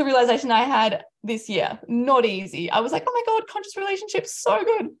 And that's a realization I had this year. Not easy. I was like, oh my God, conscious relationships, so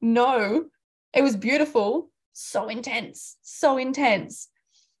good. No, it was beautiful. So intense, so intense.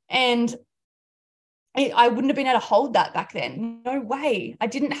 And I wouldn't have been able to hold that back then. No way. I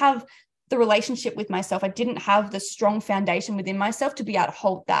didn't have the relationship with myself. I didn't have the strong foundation within myself to be able to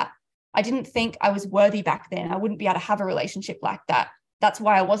hold that. I didn't think I was worthy back then. I wouldn't be able to have a relationship like that. That's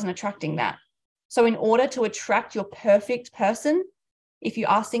why I wasn't attracting that. So in order to attract your perfect person, if you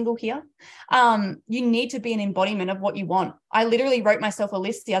are single here, you need to be an embodiment of what you want. I literally wrote myself a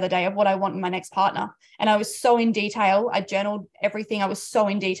list the other day of what I want in my next partner. And I was so in detail. I journaled everything. I was so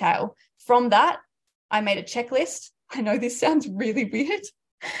in detail. From that, I made a checklist. I know this sounds really weird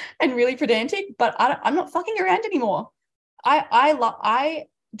and really pedantic, but I'm not fucking around anymore. I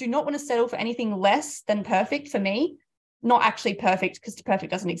do not want to settle for anything less than perfect for me. Not actually perfect, because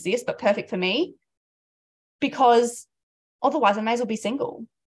perfect doesn't exist, but perfect for me. Because otherwise I may as well be single.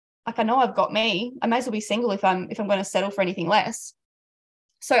 Like, I know I've got me. I may as well be single if I'm going to settle for anything less.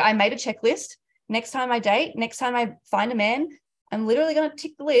 So I made a checklist. Next time I date, next time I find a man, I'm literally going to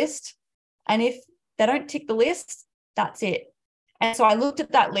tick the list. And if they don't tick the list, that's it. And so I looked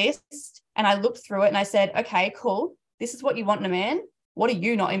at that list and I looked through it and I said, okay, cool. This is what you want in a man. What are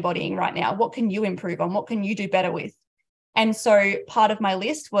you not embodying right now? What can you improve on? What can you do better with? And so part of my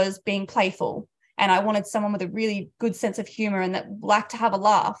list was being playful. And I wanted someone with a really good sense of humor and that liked to have a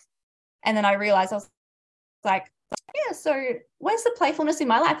laugh. And then I realized, I was like, yeah, so where's the playfulness in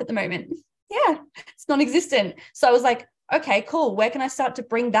my life at the moment? Yeah, it's non-existent. So I was like, okay, cool. Where can I start to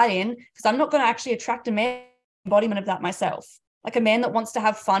bring that in? Because I'm not going to actually attract a man embodiment of that myself. Like, a man that wants to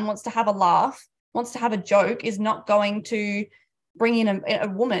have fun, wants to have a laugh, wants to have a joke is not going to bring in a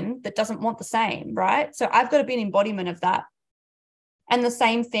woman that doesn't want the same, right? So I've got to be an embodiment of that. And the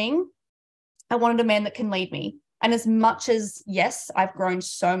same thing, I wanted a man that can lead me. And as much as, yes, I've grown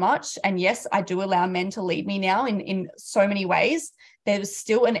so much, and yes, I do allow men to lead me now in so many ways, there's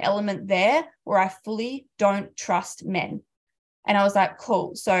still an element there where I fully don't trust men. And I was like,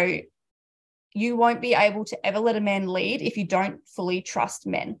 cool. So you won't be able to ever let a man lead if you don't fully trust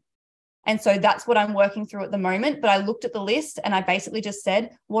men. And so that's what I'm working through at the moment. But I looked at the list and I basically just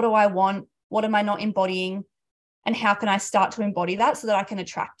said, what do I want? What am I not embodying? And how can I start to embody that so that I can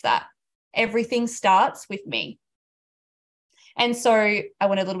attract that? Everything starts with me. And so I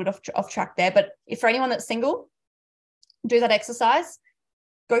went a little bit off track there. But if for anyone that's single, do that exercise,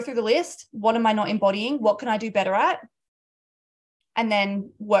 go through the list. What am I not embodying? What can I do better at? And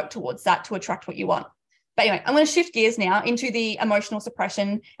then work towards that to attract what you want. But anyway, I'm going to shift gears now into the emotional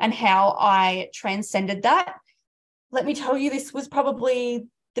suppression and how I transcended that. Let me tell you, this was probably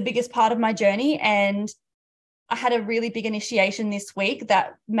the biggest part of my journey. And I had a really big initiation this week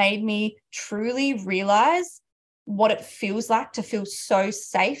that made me truly realize what it feels like to feel so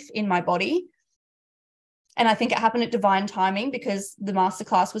safe in my body. And I think it happened at divine timing, because the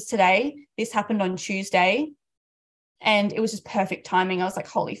masterclass was today. This happened on Tuesday. And it was just perfect timing. I was like,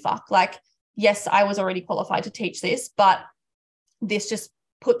 holy fuck. Like, yes, I was already qualified to teach this, but this just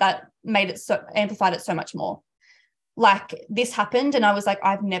amplified it so much more. Like, this happened and I was like,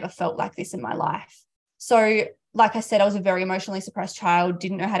 I've never felt like this in my life. So like I said, I was a very emotionally suppressed child,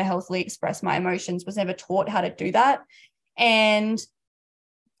 didn't know how to healthily express my emotions, was never taught how to do that. And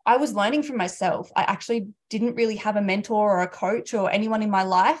I was learning from myself. I actually didn't really have a mentor or a coach or anyone in my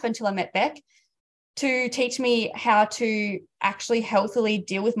life until I met Beck to teach me how to actually healthily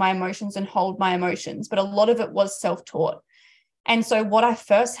deal with my emotions and hold my emotions. But a lot of it was self-taught. And so what I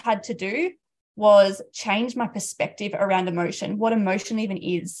first had to do was change my perspective around emotion, what emotion even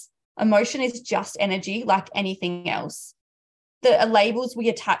is. Emotion is just energy, like anything else. The labels we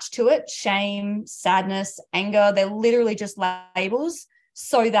attach to it, shame, sadness, anger, they're literally just labels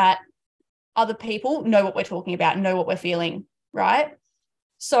so that other people know what we're talking about, know what we're feeling, right?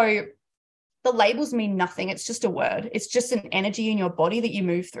 So the labels mean nothing. It's just a word. It's just an energy in your body that you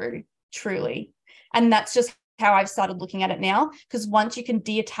move through, truly. And that's just how I've started looking at it now, because once you can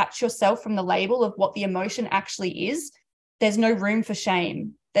detach yourself from the label of what the emotion actually is, there's no room for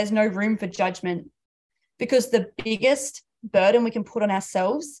shame. There's no room for judgment, because the biggest burden we can put on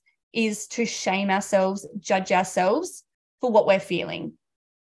ourselves is to shame ourselves, judge ourselves for what we're feeling.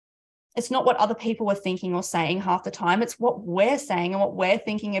 It's not what other people are thinking or saying half the time. It's what we're saying and what we're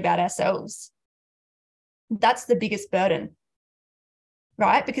thinking about ourselves. That's the biggest burden,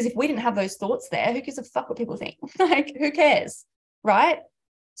 right? Because if we didn't have those thoughts there, who gives a fuck what people think? Like, who cares, right?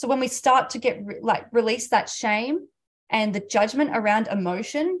 So when we start to release that shame and the judgment around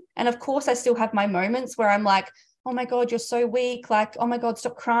emotion. And of course, I still have my moments where I'm like, oh my God, you're so weak. Like, oh my God,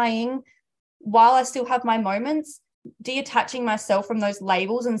 stop crying. While I still have my moments, detaching myself from those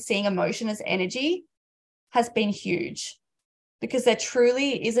labels and seeing emotion as energy has been huge, because there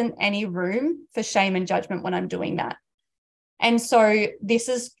truly isn't any room for shame and judgment when I'm doing that. And so this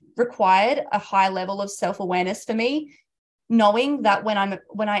has required a high level of self-awareness for me, knowing that when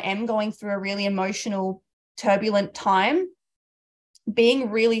I am going through a really emotional, turbulent time,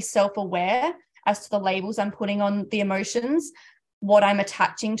 being really self-aware as to the labels I'm putting on the emotions, what I'm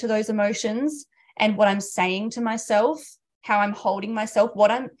attaching to those emotions, and what I'm saying to myself, how I'm holding myself,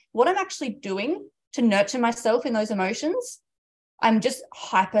 what I'm actually doing to nurture myself in those emotions. I'm just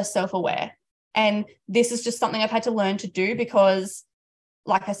hyper self-aware. And this is just something I've had to learn to do because,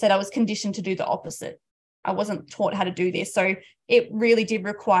 like I said, I was conditioned to do the opposite. I wasn't taught how to do this. So it really did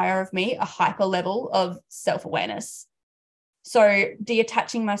require of me a hyper level of self-awareness. So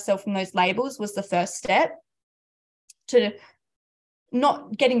detaching myself from those labels was the first step to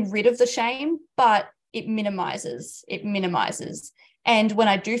not getting rid of the shame, but it minimizes. And when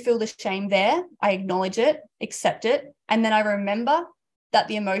I do feel the shame there, I acknowledge it, accept it, and then I remember that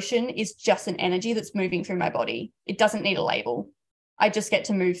the emotion is just an energy that's moving through my body. It doesn't need a label. I just get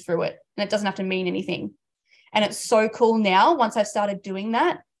to move through it, and it doesn't have to mean anything. And it's so cool now, once I've started doing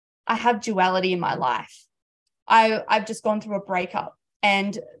that, I have duality in my life. I've just gone through a breakup,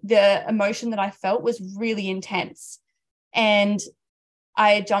 and the emotion that I felt was really intense. And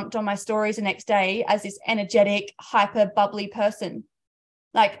I jumped on my stories the next day as this energetic, hyper bubbly person.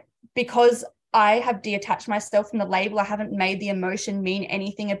 Like, because I have detached myself from the label, I haven't made the emotion mean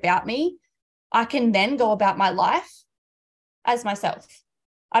anything about me, I can then go about my life as myself.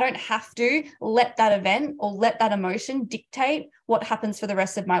 I don't have to let that event or let that emotion dictate what happens for the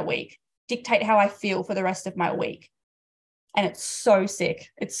rest of my week, dictate how I feel for the rest of my week. And it's so sick.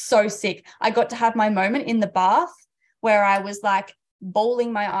 It's so sick. I got to have my moment in the bath where I was like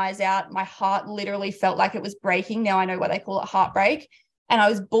bawling my eyes out. My heart literally felt like it was breaking. Now I know why they call it heartbreak. And I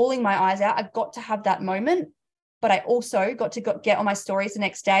was bawling my eyes out. I got to have that moment, but I also got to get on my stories the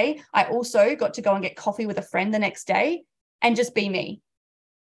next day. I also got to go and get coffee with a friend the next day and just be me.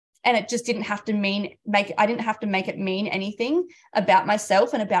 And it just didn't have to I didn't have to make it mean anything about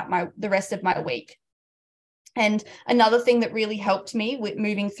myself and about the rest of my week. And another thing that really helped me with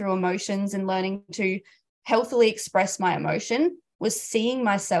moving through emotions and learning to healthily express my emotion was seeing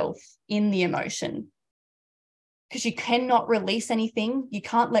myself in the emotion. Because you cannot release anything. You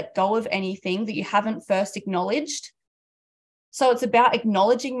can't let go of anything that you haven't first acknowledged. So it's about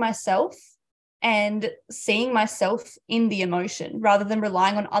acknowledging myself and seeing myself in the emotion rather than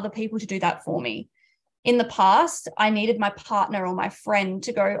relying on other people to do that for me. In the past, I needed my partner or my friend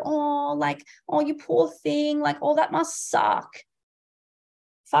to go, oh, you poor thing. Like, oh, that must suck.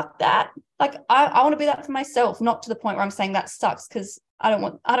 Fuck that. Like, I want to be that for myself, not to the point where I'm saying that sucks, because I don't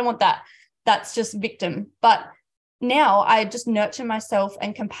want that. That's just victim. But now I just nurture myself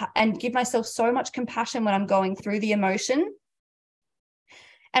and give myself so much compassion when I'm going through the emotion.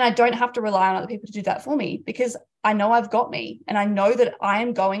 And I don't have to rely on other people to do that for me, because I know I've got me, and I know that I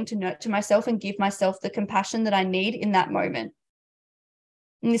am going to nurture myself and give myself the compassion that I need in that moment.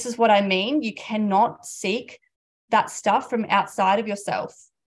 And this is what I mean. You cannot seek that stuff from outside of yourself.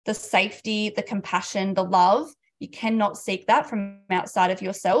 The safety, the compassion, the love, you cannot seek that from outside of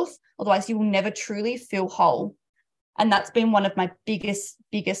yourself. Otherwise, you will never truly feel whole. And that's been one of my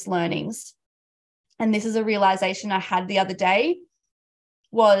biggest learnings. And this is a realization I had the other day,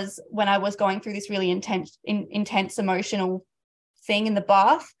 was when I was going through this really intense emotional thing in the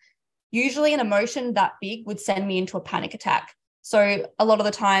bath. Usually an emotion that big would send me into a panic attack. So a lot of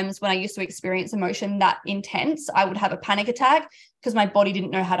the times when I used to experience emotion that intense, I would have a panic attack because my body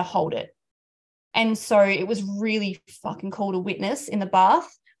didn't know how to hold it. And so it was really fucking cool to witness in the bath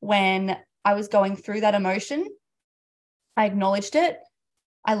when I was going through that emotion. I acknowledged it.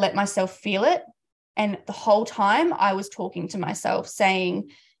 I let myself feel it. And the whole time I was talking to myself saying,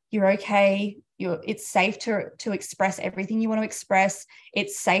 you're okay. It's safe to express everything you want to express.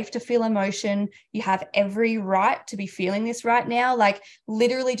 It's safe to feel emotion. You have every right to be feeling this right now. Like,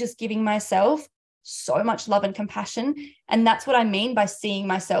 literally just giving myself so much love and compassion. And that's what I mean by seeing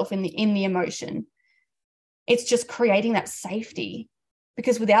myself in the emotion. It's just creating that safety,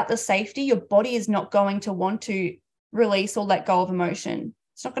 because without the safety, your body is not going to want to release or let go of emotion.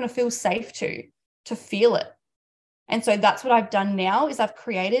 It's not going to feel safe to feel it. And so that's what I've done now, is I've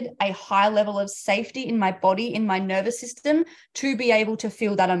created a high level of safety in my body, in my nervous system, to be able to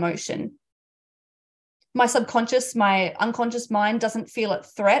feel that emotion. My subconscious, my unconscious mind doesn't feel at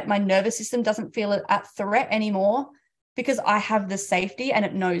threat. My nervous system doesn't feel it at threat anymore. because I have the safety and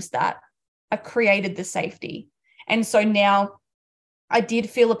it knows that. I created the safety. And so now I did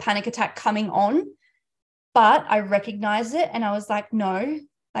feel a panic attack coming on, but I recognized it and I was like, no,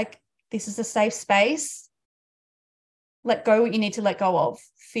 like this is a safe space. Let go what you need to let go of.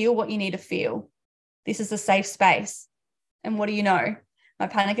 Feel what you need to feel. This is a safe space. And what do you know? My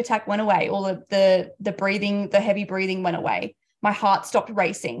panic attack went away. All of the breathing, the heavy breathing went away. My heart stopped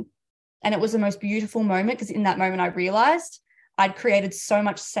racing. And it was the most beautiful moment because in that moment I realized I'd created so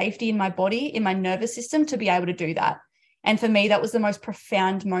much safety in my body, in my nervous system to be able to do that. And for me, that was the most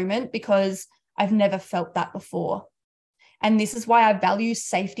profound moment because I've never felt that before. And this is why I value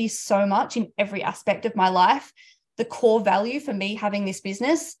safety so much in every aspect of my life. The core value for me having this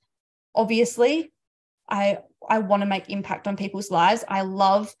business, obviously, I want to make impact on people's lives. I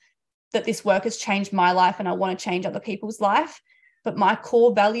love that this work has changed my life and I want to change other people's life. But my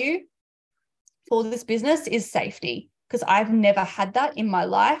core value for this business is safety because I've never had that in my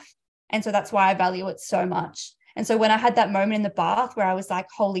life. And so that's why I value it so much. And so when I had that moment in the bath where I was like,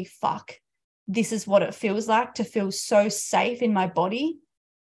 holy fuck, this is what it feels like to feel so safe in my body.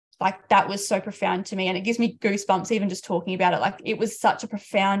 Like that was so profound to me. And it gives me goosebumps even just talking about it. Like it was such a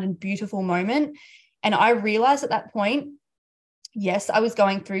profound and beautiful moment. And I realized at that point, yes, I was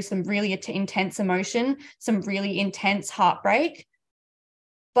going through some really intense emotion, some really intense heartbreak,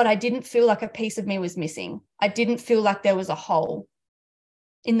 but I didn't feel like a piece of me was missing. I didn't feel like there was a hole.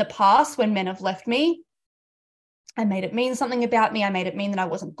 In the past, when men have left me, I made it mean something about me. I made it mean that I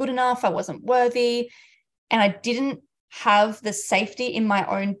wasn't good enough. I wasn't worthy. And I didn't have the safety in my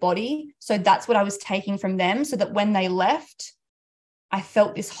own body. So that's what I was taking from them. So that when they left, I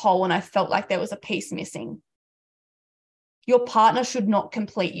felt this hole and I felt like there was a piece missing. Your partner should not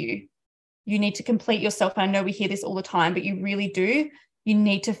complete you. You need to complete yourself. And I know we hear this all the time, but you really do. You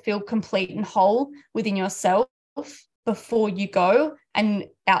need to feel complete and whole within yourself before you go and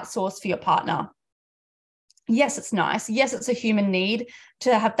outsource for your partner. Yes, it's nice. Yes, it's a human need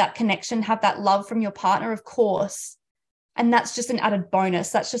to have that connection, have that love from your partner, of course. And that's just an added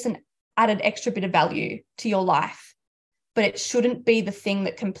bonus. That's just an added extra bit of value to your life. But it shouldn't be the thing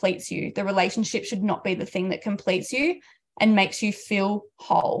that completes you. The relationship should not be the thing that completes you and makes you feel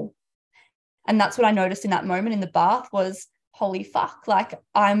whole. And that's what I noticed in that moment in the bath was, holy fuck, like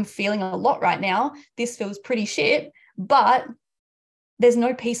I'm feeling a lot right now. This feels pretty shit, but there's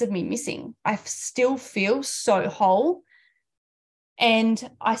no piece of me missing. I still feel so whole. And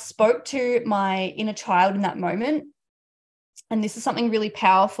I spoke to my inner child in that moment. And this is something really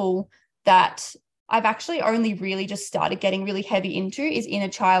powerful that I've actually only really just started getting really heavy into is inner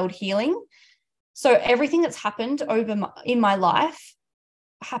child healing. So everything that's happened in my life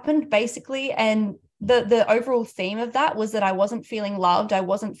happened basically. And the overall theme of that was that I wasn't feeling loved. I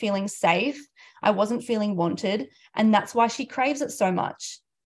wasn't feeling safe. I wasn't feeling wanted. And that's why she craves it so much.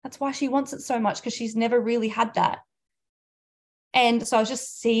 That's why she wants it so much, because she's never really had that. And so I was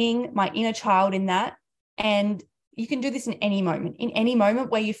just seeing my inner child in that. And you can do this in any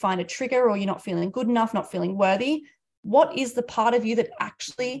moment where you find a trigger or you're not feeling good enough, not feeling worthy. What is the part of you that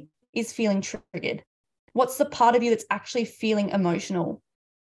actually is feeling triggered? What's the part of you that's actually feeling emotional?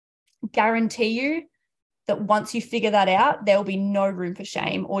 Guarantee you that once you figure that out, there will be no room for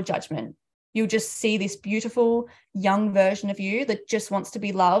shame or judgment. You'll just see this beautiful young version of you that just wants to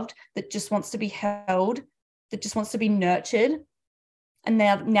be loved, that just wants to be held, that just wants to be nurtured. And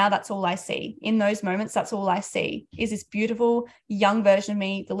now that's all I see. In those moments, that's all I see is this beautiful young version of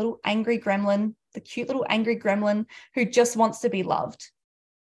me, the little angry gremlin, the cute little angry gremlin who just wants to be loved.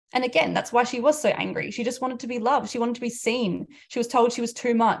 And again, that's why she was so angry. She just wanted to be loved. She wanted to be seen. She was told she was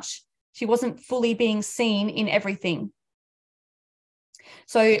too much. She wasn't fully being seen in everything.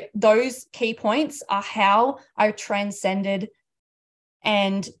 So those key points are how I transcended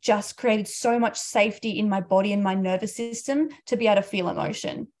and just created so much safety in my body and my nervous system to be able to feel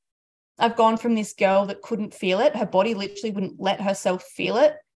emotion. I've gone from this girl that couldn't feel it. Her body literally wouldn't let herself feel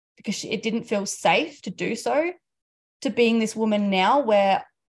it because it didn't feel safe to do so, to being this woman now where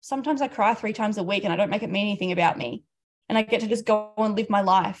sometimes I cry 3 times a week and I don't make it mean anything about me. And I get to just go and live my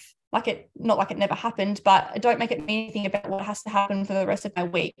life not like it never happened, but I don't make it mean anything about what has to happen for the rest of my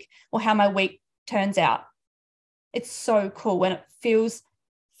week or how my week turns out. It's so cool and it feels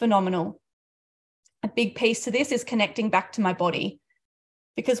phenomenal. A big piece to this is connecting back to my body,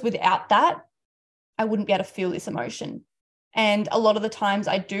 because without that, I wouldn't be able to feel this emotion. And a lot of the times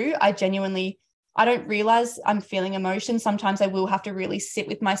I don't realize I'm feeling emotion. Sometimes I will have to really sit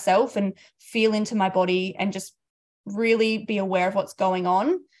with myself and feel into my body and just really be aware of what's going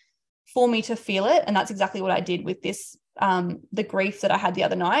on for me to feel it. And that's exactly what I did with this, the grief that I had the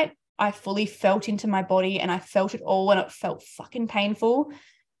other night. I fully felt into my body and I felt it all, and it felt fucking painful.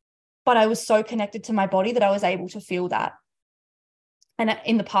 But I was so connected to my body that I was able to feel that. And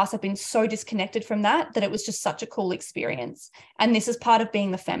in the past, I've been so disconnected from that it was just such a cool experience. And this is part of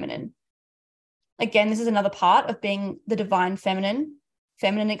being the feminine. Again, this is another part of being the divine feminine.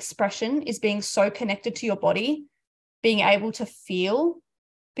 Feminine expression is being so connected to your body, being able to feel,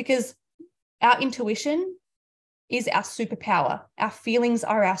 because our intuition is our superpower. Our feelings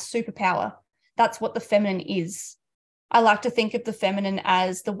are our superpower. That's what the feminine is. I like to think of the feminine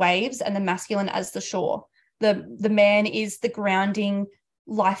as the waves and the masculine as the shore. The man is the grounding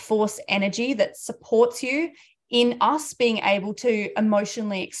life force energy that supports you in us being able to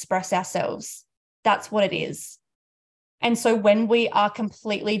emotionally express ourselves. That's what it is. And so when we are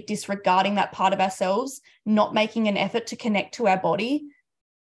completely disregarding that part of ourselves, not making an effort to connect to our body,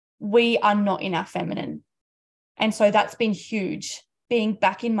 we are not in our feminine. And so that's been huge, being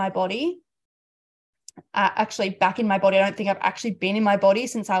back in my body. Actually back in my body. I don't think I've actually been in my body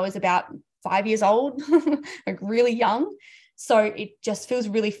since I was about 5 years old, like really young. So it just feels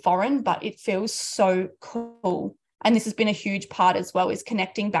really foreign, but it feels so cool. And this has been a huge part as well, is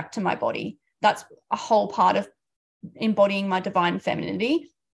connecting back to my body. That's a whole part of embodying my divine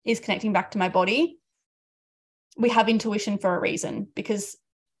femininity, is connecting back to my body. We have intuition for a reason, because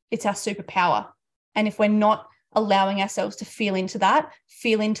it's our superpower. And if we're not allowing ourselves to feel into that,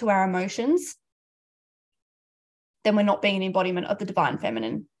 feel into our emotions, then we're not being an embodiment of the divine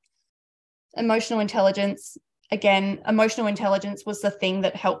feminine. Emotional intelligence. Again, emotional intelligence was the thing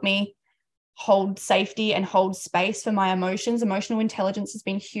that helped me hold safety and hold space for my emotions. Emotional intelligence has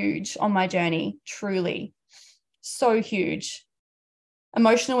been huge on my journey, truly. So huge.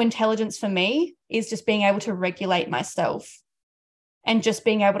 Emotional intelligence for me is just being able to regulate myself and just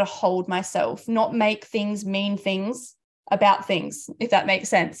being able to hold myself, not make things mean things about things, if that makes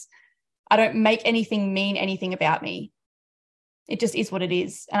sense. I don't make anything mean anything about me. It just is what it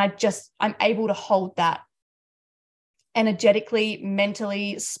is. And I'm able to hold that energetically,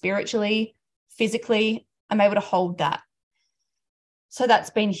 mentally, spiritually, physically. I'm able to hold that. So that's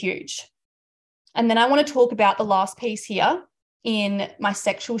been huge. And then I want to talk about the last piece here in my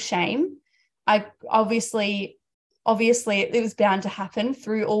sexual shame. I obviously it was bound to happen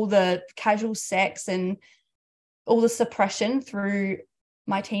through all the casual sex and all the suppression through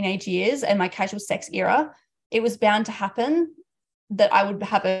my teenage years and my casual sex era. It was bound to happen that I would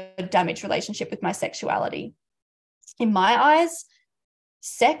have a damaged relationship with my sexuality. In my eyes,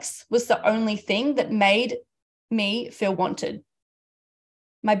 sex was the only thing that made me feel wanted.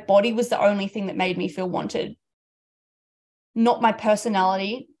 My body was the only thing that made me feel wanted. Not my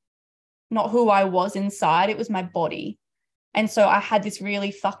personality, not who I was inside. It was my body. And so I had this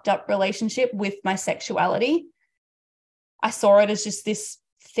really fucked up relationship with my sexuality. I saw it as just this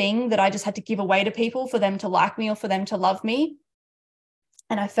thing that I just had to give away to people for them to like me or for them to love me.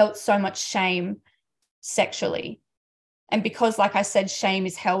 And I felt so much shame sexually. And because, like I said, shame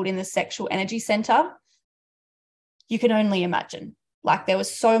is held in the sexual energy center, you can only imagine. Like, there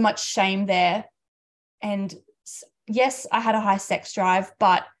was so much shame there. And yes, I had a high sex drive,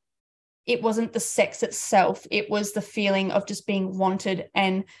 but it wasn't the sex itself. It was the feeling of just being wanted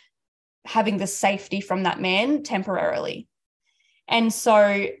and having the safety from that man temporarily. And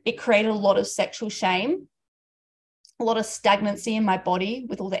so it created a lot of sexual shame, a lot of stagnancy in my body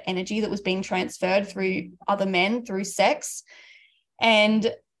with all the energy that was being transferred through other men, through sex.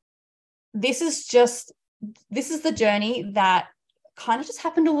 And this is the journey that kind of just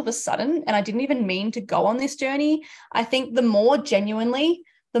happened all of a sudden. And I didn't even mean to go on this journey. I think the more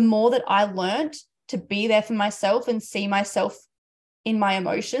that I learned to be there for myself and see myself in my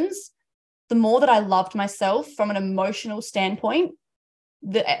emotions, the more that I loved myself from an emotional standpoint,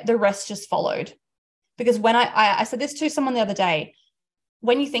 the rest just followed. Because when I said this to someone the other day,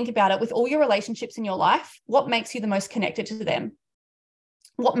 when you think about it, with all your relationships in your life, what makes you the most connected to them?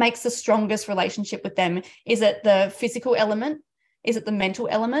 What makes the strongest relationship with them? Is it the physical element? Is it the mental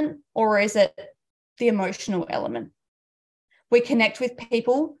element? Or is it the emotional element? We connect with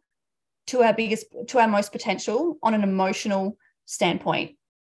people to our most potential on an emotional standpoint.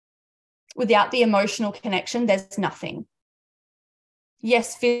 Without the emotional connection, there's nothing.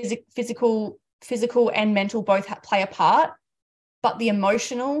 Yes, physical and mental both play a part, but the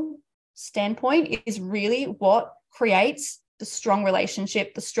emotional standpoint is really what creates the strong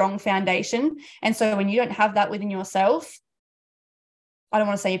relationship, the strong foundation. And so when you don't have that within yourself, I don't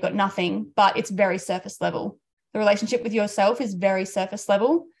want to say you've got nothing, but it's very surface level. The relationship with yourself is very surface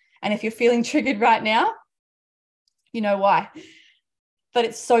level. And if you're feeling triggered right now, you know why. But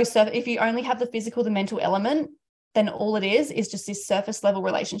it's so surface. If you only have the physical, the mental element, then all it is just this surface level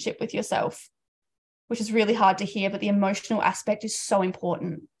relationship with yourself, which is really hard to hear, but the emotional aspect is so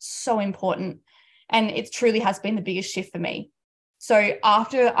important, so important. And it truly has been the biggest shift for me. So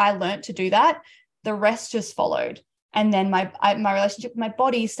after I learned to do that, the rest just followed. And then my relationship with my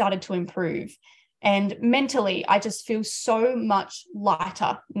body started to improve. And mentally, I just feel so much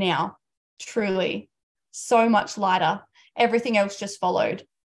lighter now, truly, so much lighter. Everything else just followed.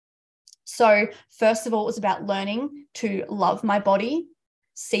 So first of all, it was about learning to love my body,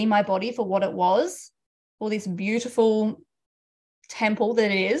 see my body for what it was, all this beautiful temple that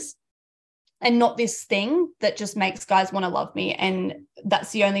it is, and not this thing that just makes guys want to love me. And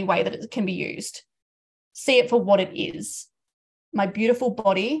that's the only way that it can be used. See it for what it is, my beautiful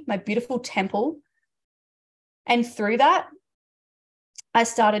body, my beautiful temple. And through that, I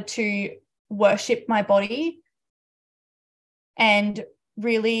started to worship my body and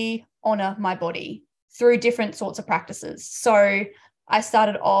really honor my body through different sorts of practices. So I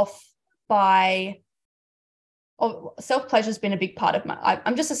started off by, self-pleasure has been a big part of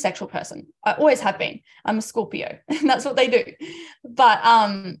I'm just a sexual person. I always have been. I'm a Scorpio and that's what they do. But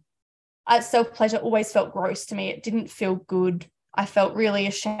self-pleasure always felt gross to me. It didn't feel good. I felt really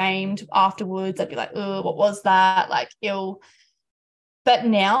ashamed afterwards. I'd be like, oh, what was that? Like, ill. But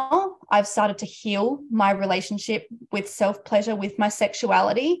now I've started to heal my relationship with self-pleasure, with my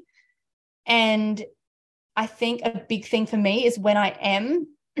sexuality. And I think a big thing for me is when I am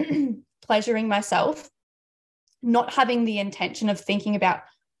pleasuring myself, not having the intention of thinking about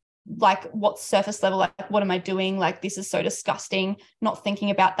like what's surface level, like what am I doing? Like this is so disgusting. Not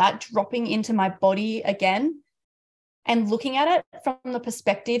thinking about that, dropping into my body again and looking at it from the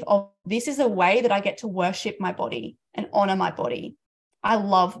perspective of this is a way that I get to worship my body and honor my body. I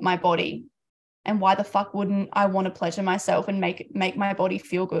love my body. And why the fuck wouldn't I want to pleasure myself and make my body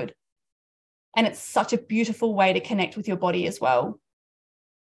feel good? And it's such a beautiful way to connect with your body as well.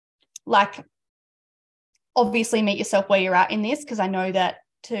 Like, obviously meet yourself where you're at in this, because I know that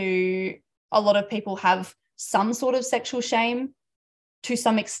a lot of people have some sort of sexual shame to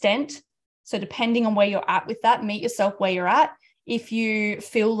some extent. So depending on where you're at with that, meet yourself where you're at. If you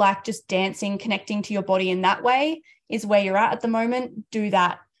feel like just dancing, connecting to your body in that way is where you're at the moment, do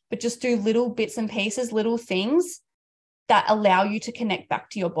that. But just do little bits and pieces, little things that allow you to connect back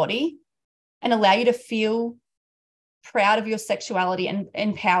to your body and allow you to feel proud of your sexuality and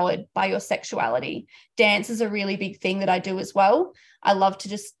empowered by your sexuality. Dance is a really big thing that I do as well. I love to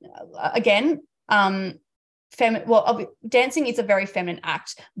just, again, dancing is a very feminine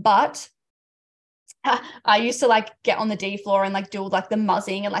act, but I used to like get on the D floor and like do like the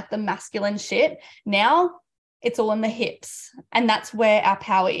muzzing and like the masculine shit. Now it's all in the hips, and that's where our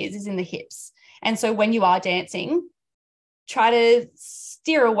power is in the hips. And so when you are dancing, try to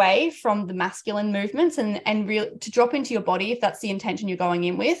steer away from the masculine movements and really to drop into your body, if that's the intention you're going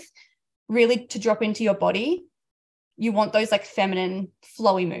in with, really to drop into your body. You want those like feminine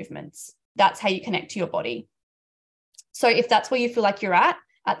flowy movements. That's how you connect to your body. So if that's where you feel like you're at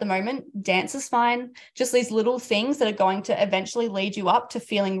the moment, dance is fine. Just these little things that are going to eventually lead you up to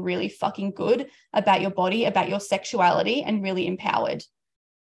feeling really fucking good about your body, about your sexuality, and really empowered.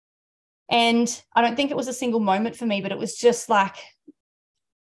 And I don't think it was a single moment for me, but it was just like,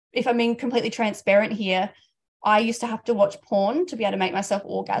 if I'm being completely transparent here, I used to have to watch porn to be able to make myself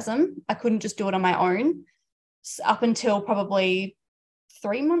orgasm. I couldn't just do it on my own up until probably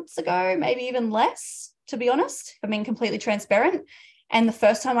 3 months ago, maybe even less, to be honest, if I'm being completely transparent. And the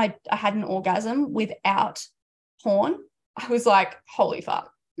first time I had an orgasm without porn, I was like, holy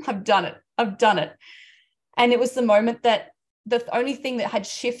fuck, I've done it. And it was the moment that the only thing that had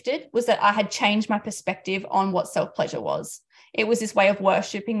shifted was that I had changed my perspective on what self-pleasure was. It was this way of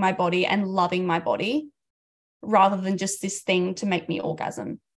worshiping my body and loving my body rather than just this thing to make me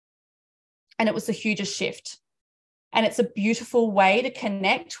orgasm. And it was the hugest shift. And it's a beautiful way to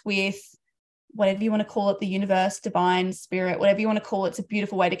connect with whatever you want to call it, the universe, divine, spirit, whatever you want to call it. It's a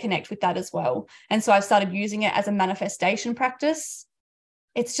beautiful way to connect with that as well. And so I've started using it as a manifestation practice.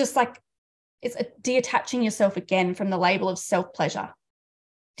 It's just like, it's detaching yourself again from the label of self-pleasure,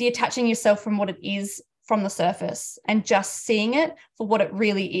 detaching yourself from what it is from the surface and just seeing it for what it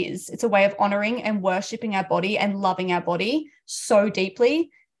really is. It's a way of honoring and worshiping our body and loving our body so deeply.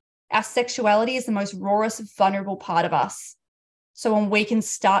 Our sexuality is the most rawest, vulnerable part of us. So when we can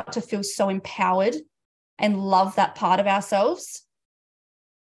start to feel so empowered and love that part of ourselves,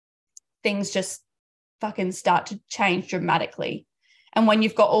 things just fucking start to change dramatically. And when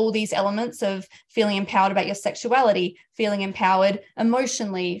you've got all these elements of feeling empowered about your sexuality, feeling empowered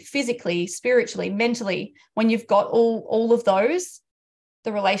emotionally, physically, spiritually, mentally, when you've got all of those,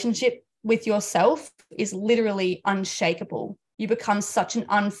 the relationship with yourself is literally unshakable. You become such an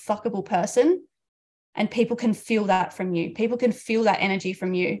unfuckable person, and people can feel that from you. People can feel that energy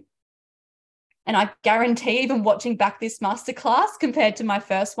from you. And I guarantee, even watching back this masterclass compared to my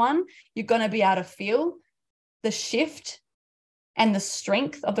first one, you're going to be able to feel the shift and the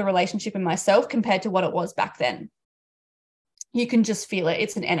strength of the relationship in myself compared to what it was back then. You can just feel it.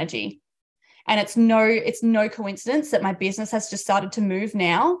 It's an energy. And it's no coincidence that my business has just started to move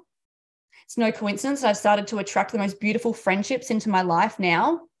now. It's no coincidence that I've started to attract the most beautiful friendships into my life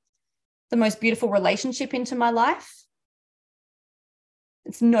now, the most beautiful relationship into my life.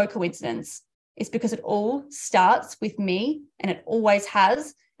 It's no coincidence. It's because it all starts with me, and it always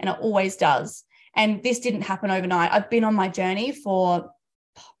has, and it always does. And this didn't happen overnight. I've been on my journey for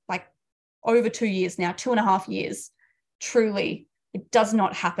like over 2 years now, 2.5 years. Truly, it does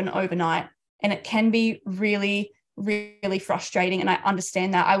not happen overnight. And it can be really, really frustrating. And I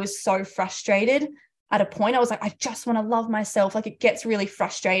understand that. I was so frustrated at a point. I was like, I just want to love myself. Like, it gets really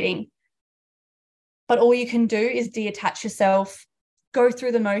frustrating. But all you can do is detach yourself, go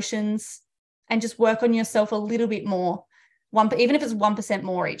through the motions, and just work on yourself a little bit more. Even if it's 1%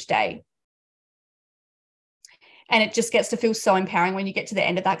 more each day. And it just gets to feel so empowering when you get to the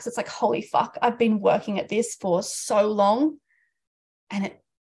end of that, because it's like, holy fuck, I've been working at this for so long, and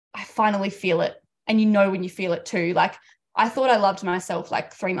I finally feel it. And you know when you feel it too. Like, I thought I loved myself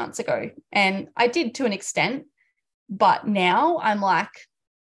like 3 months ago, and I did to an extent, but now I'm like,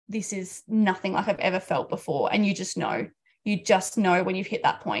 this is nothing like I've ever felt before. And you just know when you've hit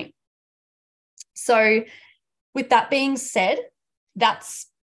that point. So with that being said, that's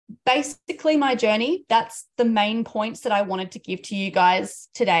basically my journey. That's the main points that I wanted to give to you guys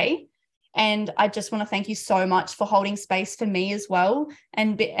today. And I just want to thank you so much for holding space for me as well,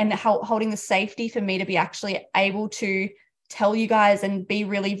 and holding the safety for me to be actually able to tell you guys and be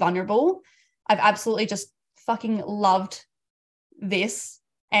really vulnerable. I've absolutely just fucking loved this.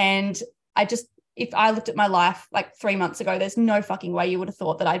 And if I looked at my life like 3 months ago, there's no fucking way you would have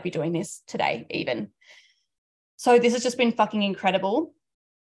thought that I'd be doing this today even. So this has just been fucking incredible.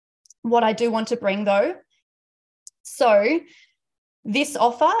 What I do want to bring though, so this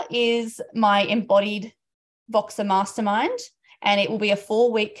offer is my embodied Voxer Mastermind, and it will be a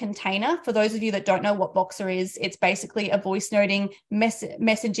 4-week container. For those of you that don't know what Voxer is, it's basically a voice noting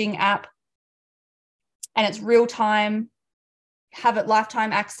messaging app, and it's real time, have it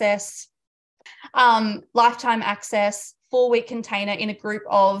lifetime access, 4-week container in a group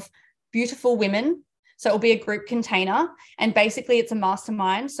of beautiful women. So it will be a group container, and basically it's a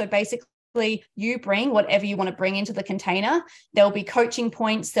mastermind. So basically you bring whatever you want to bring into the container. There'll be coaching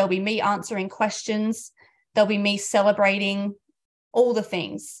points. There'll be me answering questions. There'll be me celebrating all the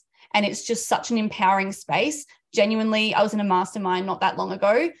things. And it's just such an empowering space. Genuinely, I was in a mastermind not that long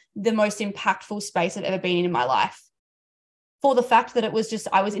ago, the most impactful space I've ever been in my life. For the fact that it was just,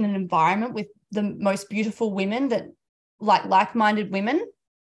 I was in an environment with the most beautiful women, that like-minded women,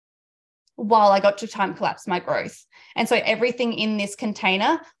 while I got to time collapse my growth. And so everything in this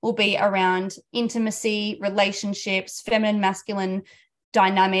container will be around intimacy, relationships, feminine, masculine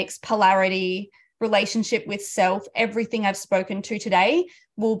dynamics, polarity, relationship with self. Everything I've spoken to today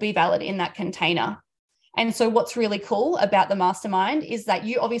will be valid in that container. And so what's really cool about the mastermind is that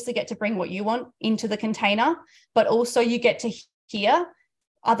you obviously get to bring what you want into the container, but also you get to hear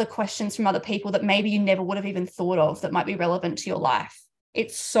other questions from other people that maybe you never would have even thought of that might be relevant to your life.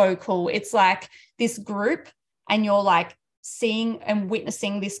 It's so cool. It's like this group, and you're like seeing and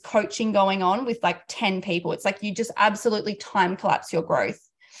witnessing this coaching going on with like 10 people. It's like you just absolutely time collapse your growth.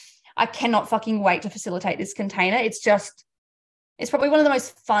 I cannot fucking wait to facilitate this container. It's probably one of the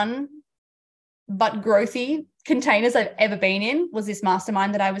most fun but growthy containers I've ever been in, was this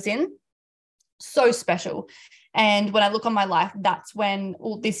mastermind that I was in. So special. And when I look on my life,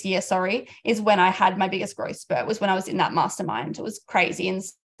 this year is when I had my biggest growth spurt, was when I was in that mastermind. It was crazy,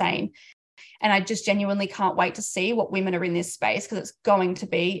 insane. And I just genuinely can't wait to see what women are in this space, because it's going to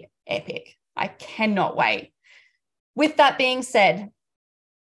be epic. I cannot wait. With that being said,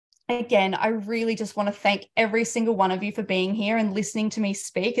 again, I really just want to thank every single one of you for being here and listening to me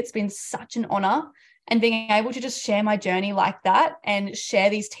speak. It's been such an honor, and being able to just share my journey like that and share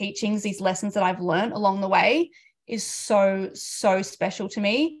these teachings, these lessons that I've learned along the way is so, so special to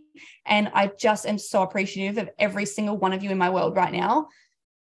me. And I just am so appreciative of every single one of you in my world right now.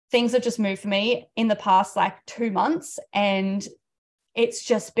 Things have just moved for me in the past 2 months, and it's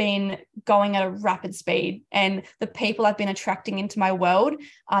just been going at a rapid speed. And the people I've been attracting into my world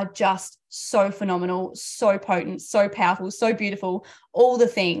are just so phenomenal, so potent, so powerful, so beautiful, all the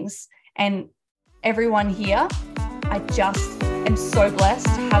things. And everyone here, I just am am so blessed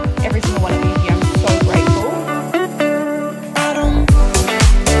to have every single one of you here. I'm so grateful.